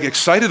Christian, you're like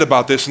excited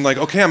about this and like,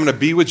 okay, I'm going to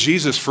be with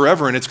Jesus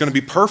forever and it's going to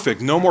be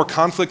perfect. No more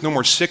conflict, no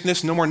more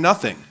sickness, no more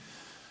nothing.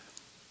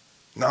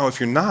 Now, if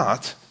you're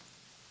not,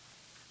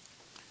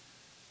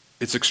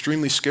 it's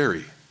extremely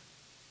scary.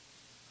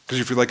 Because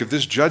if you're like, if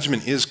this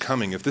judgment is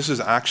coming, if this is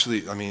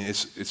actually, I mean,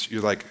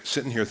 you're like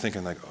sitting here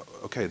thinking like,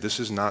 okay, this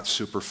is not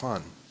super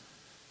fun.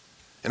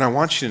 And I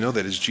want you to know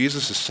that as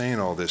Jesus is saying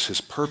all this,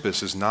 his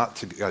purpose is not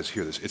to, guys,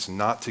 hear this, it's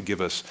not to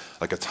give us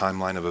like a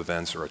timeline of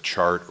events or a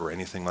chart or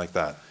anything like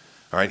that.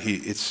 All right, he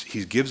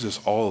gives us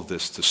all of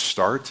this to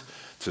start,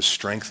 to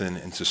strengthen,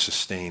 and to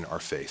sustain our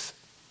faith.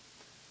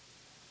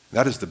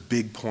 That is the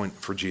big point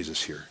for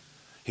Jesus here.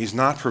 He's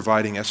not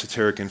providing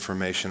esoteric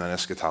information on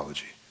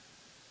eschatology.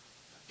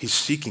 He's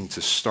seeking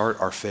to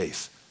start our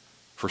faith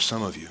for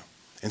some of you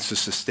and to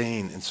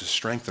sustain and to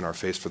strengthen our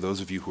faith for those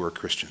of you who are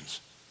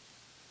Christians.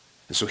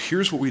 And so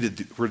here's what we're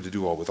to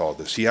do with all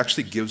this. He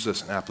actually gives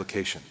us an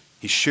application.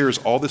 He shares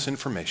all this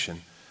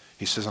information.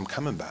 He says, I'm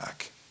coming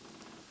back.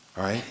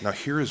 All right? Now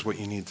here is what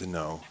you need to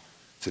know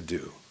to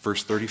do.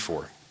 Verse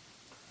 34.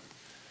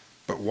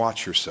 But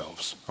watch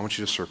yourselves. I want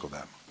you to circle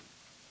that.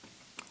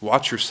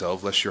 Watch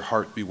yourself, lest your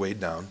heart be weighed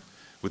down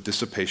with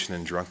dissipation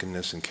and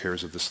drunkenness and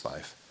cares of this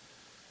life.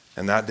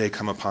 And that day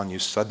come upon you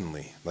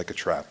suddenly like a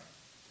trap.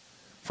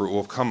 For it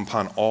will come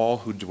upon all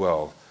who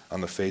dwell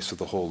on the face of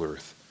the whole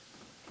earth.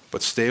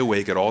 But stay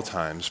awake at all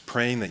times,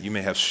 praying that you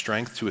may have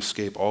strength to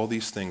escape all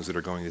these things that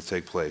are going to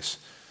take place.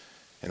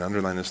 And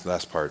underline this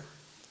last part,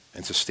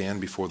 and to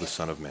stand before the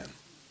Son of Man.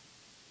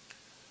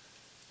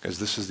 Guys,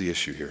 this is the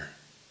issue here.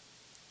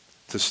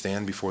 To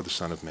stand before the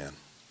Son of Man.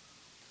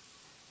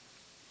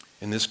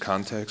 In this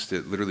context,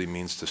 it literally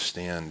means to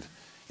stand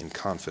in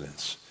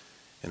confidence,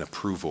 in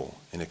approval,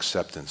 in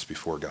acceptance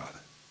before God.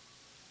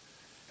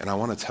 And I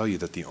want to tell you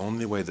that the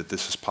only way that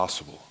this is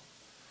possible,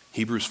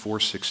 Hebrews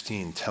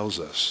 4:16 tells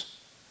us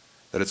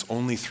that it's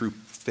only through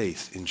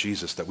faith in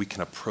Jesus that we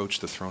can approach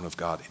the throne of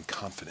God in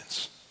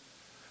confidence,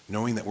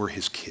 knowing that we're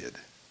his kid.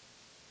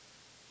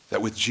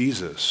 That with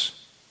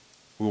Jesus,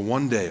 we will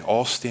one day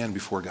all stand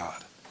before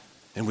God.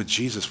 And with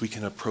Jesus, we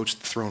can approach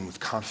the throne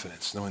with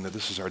confidence, knowing that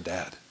this is our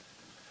dad.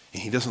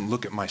 And he doesn't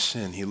look at my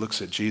sin. He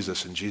looks at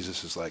Jesus, and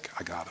Jesus is like,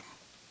 I got him.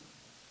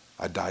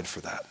 I died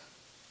for that.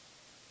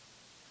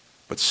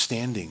 But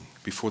standing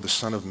before the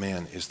Son of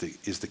Man is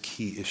the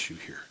key issue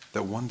here.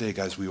 That one day,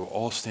 guys, we will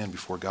all stand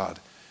before God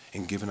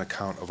and give an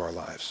account of our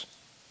lives.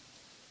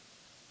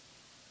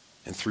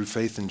 And through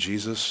faith in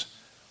Jesus,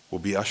 we'll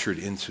be ushered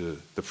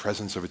into the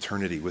presence of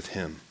eternity with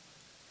him.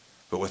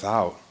 But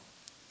without,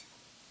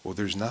 well,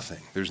 there's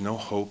nothing. There's no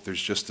hope.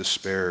 There's just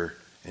despair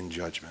and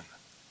judgment.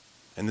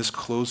 And this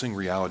closing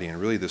reality, and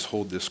really this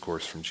whole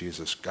discourse from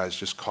Jesus, guys,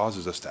 just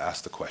causes us to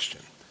ask the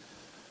question,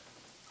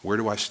 where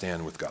do I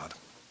stand with God?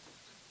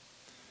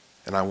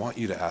 And I want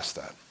you to ask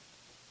that.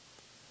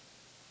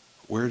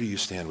 Where do you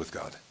stand with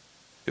God?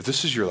 If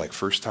this is your like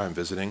first time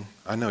visiting,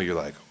 I know you're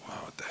like,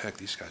 wow, what the heck,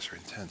 these guys are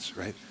intense,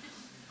 right?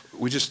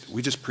 We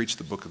just preach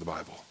the book of the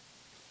Bible.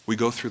 We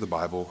go through the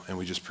Bible and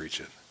we just preach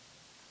it.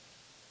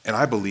 And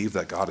I believe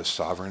that God is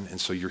sovereign, and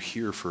so you're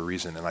here for a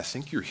reason. And I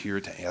think you're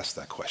here to ask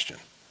that question.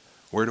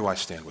 Where do I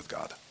stand with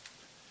God?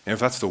 And if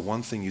that's the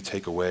one thing you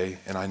take away,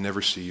 and I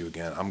never see you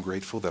again, I'm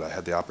grateful that I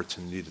had the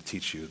opportunity to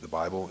teach you the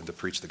Bible and to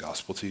preach the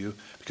gospel to you,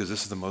 because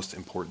this is the most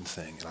important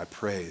thing. And I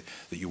pray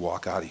that you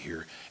walk out of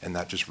here and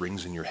that just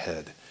rings in your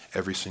head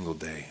every single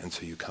day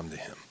until you come to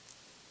him.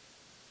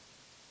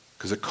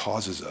 Because it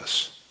causes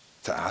us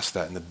to ask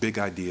that. And the big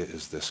idea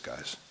is this,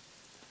 guys,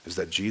 is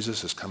that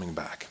Jesus is coming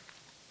back.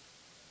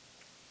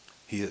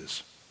 He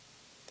is.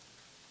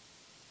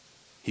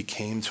 He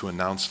came to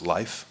announce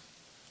life.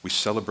 We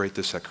celebrate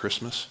this at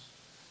Christmas.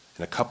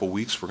 In a couple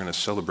weeks, we're going to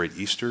celebrate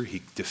Easter.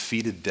 He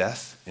defeated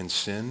death and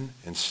sin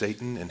and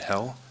Satan and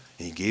hell,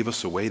 and he gave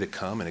us a way to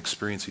come and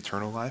experience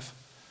eternal life.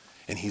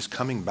 And he's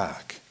coming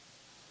back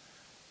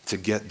to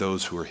get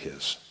those who are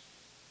his.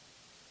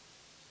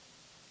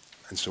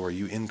 And so are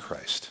you in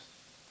Christ?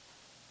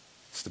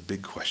 It's the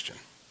big question.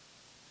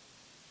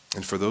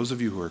 And for those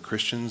of you who are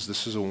Christians,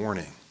 this is a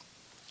warning.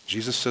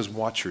 Jesus says,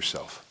 watch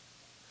yourself.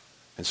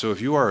 And so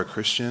if you are a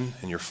Christian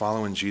and you're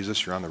following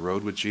Jesus, you're on the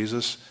road with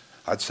Jesus,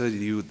 I'd say to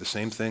you the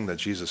same thing that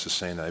Jesus is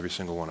saying to every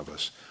single one of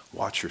us.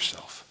 Watch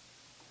yourself.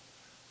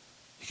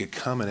 He could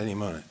come at any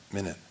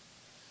minute.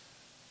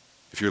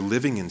 If you're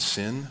living in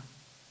sin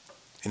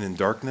and in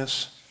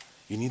darkness,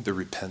 you need to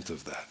repent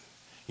of that.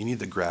 You need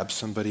to grab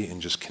somebody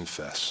and just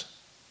confess.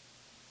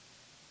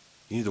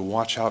 You need to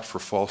watch out for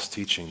false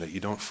teaching, that you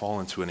don't fall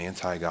into an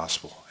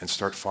anti-gospel and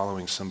start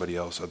following somebody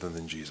else other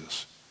than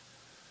Jesus.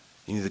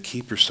 You need to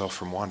keep yourself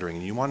from wandering.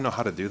 And you want to know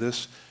how to do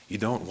this? You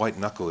don't white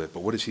knuckle it,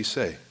 but what does he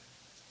say?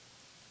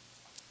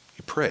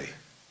 You pray.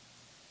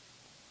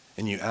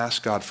 And you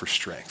ask God for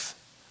strength.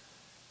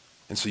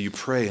 And so you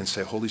pray and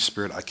say, Holy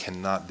Spirit, I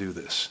cannot do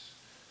this.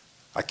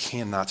 I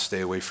cannot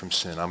stay away from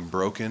sin. I'm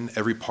broken.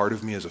 Every part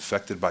of me is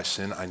affected by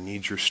sin. I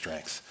need your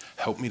strength.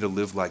 Help me to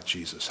live like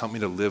Jesus. Help me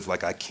to live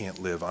like I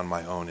can't live on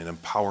my own, and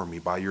empower me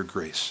by your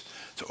grace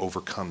to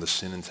overcome the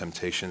sin and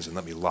temptations, and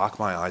let me lock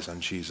my eyes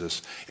on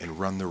Jesus and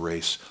run the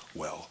race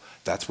well.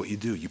 That's what you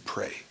do. You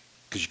pray,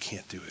 because you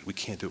can't do it. We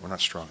can't do it. We're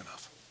not strong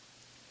enough.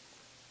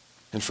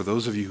 And for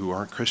those of you who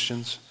aren't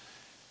Christians,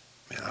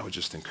 man, I would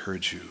just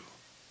encourage you,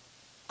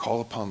 call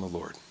upon the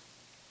Lord.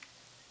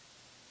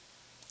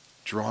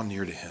 Draw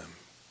near to him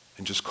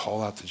and just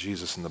call out to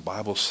Jesus. And the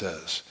Bible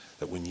says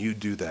that when you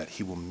do that,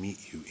 he will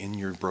meet you in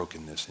your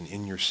brokenness and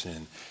in your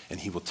sin, and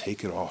he will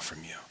take it all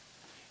from you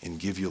and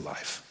give you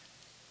life.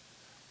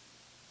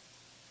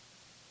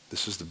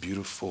 This is the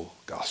beautiful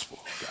gospel,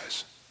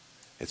 guys.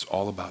 It's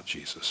all about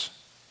Jesus.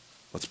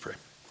 Let's pray.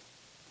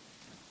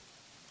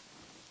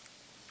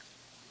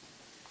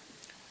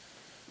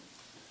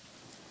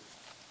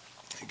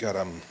 God,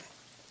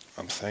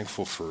 I'm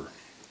thankful for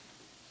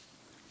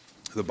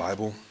the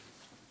Bible.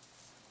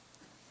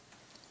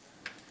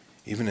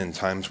 Even in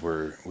times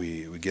where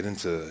we get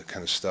into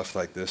kind of stuff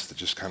like this that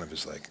just kind of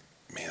is like,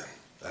 man,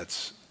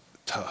 that's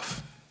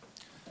tough.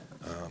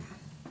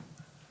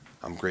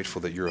 I'm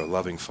grateful that you're a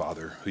loving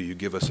Father who you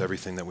give us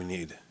everything that we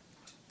need.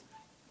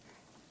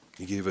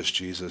 You gave us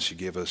Jesus. You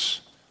gave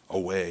us a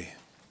way.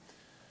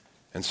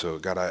 And so,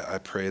 God, I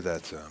pray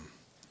that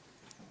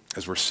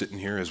as we're sitting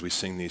here, as we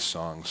sing these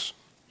songs,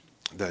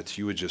 that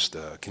you would just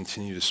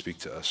continue to speak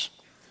to us.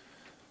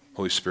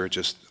 Holy Spirit,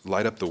 just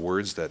light up the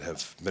words that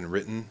have been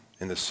written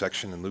in this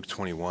section in Luke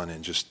 21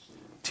 and just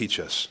teach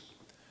us,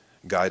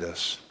 guide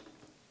us,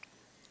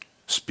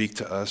 speak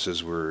to us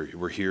as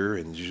we're here,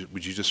 and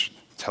would you just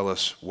tell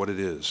us what it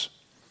is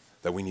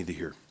that we need to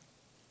hear?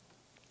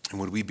 And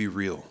would we be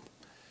real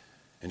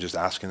in just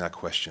asking that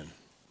question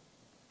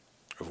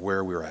of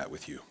where we're at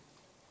with you?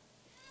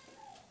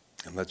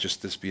 And let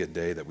just this be a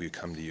day that we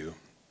come to you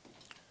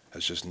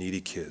as just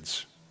needy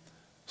kids,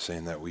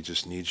 saying that we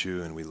just need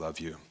you and we love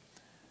you.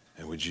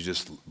 And would you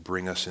just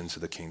bring us into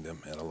the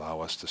kingdom and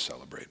allow us to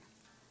celebrate?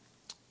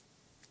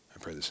 I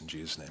pray this in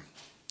Jesus' name.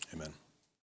 Amen.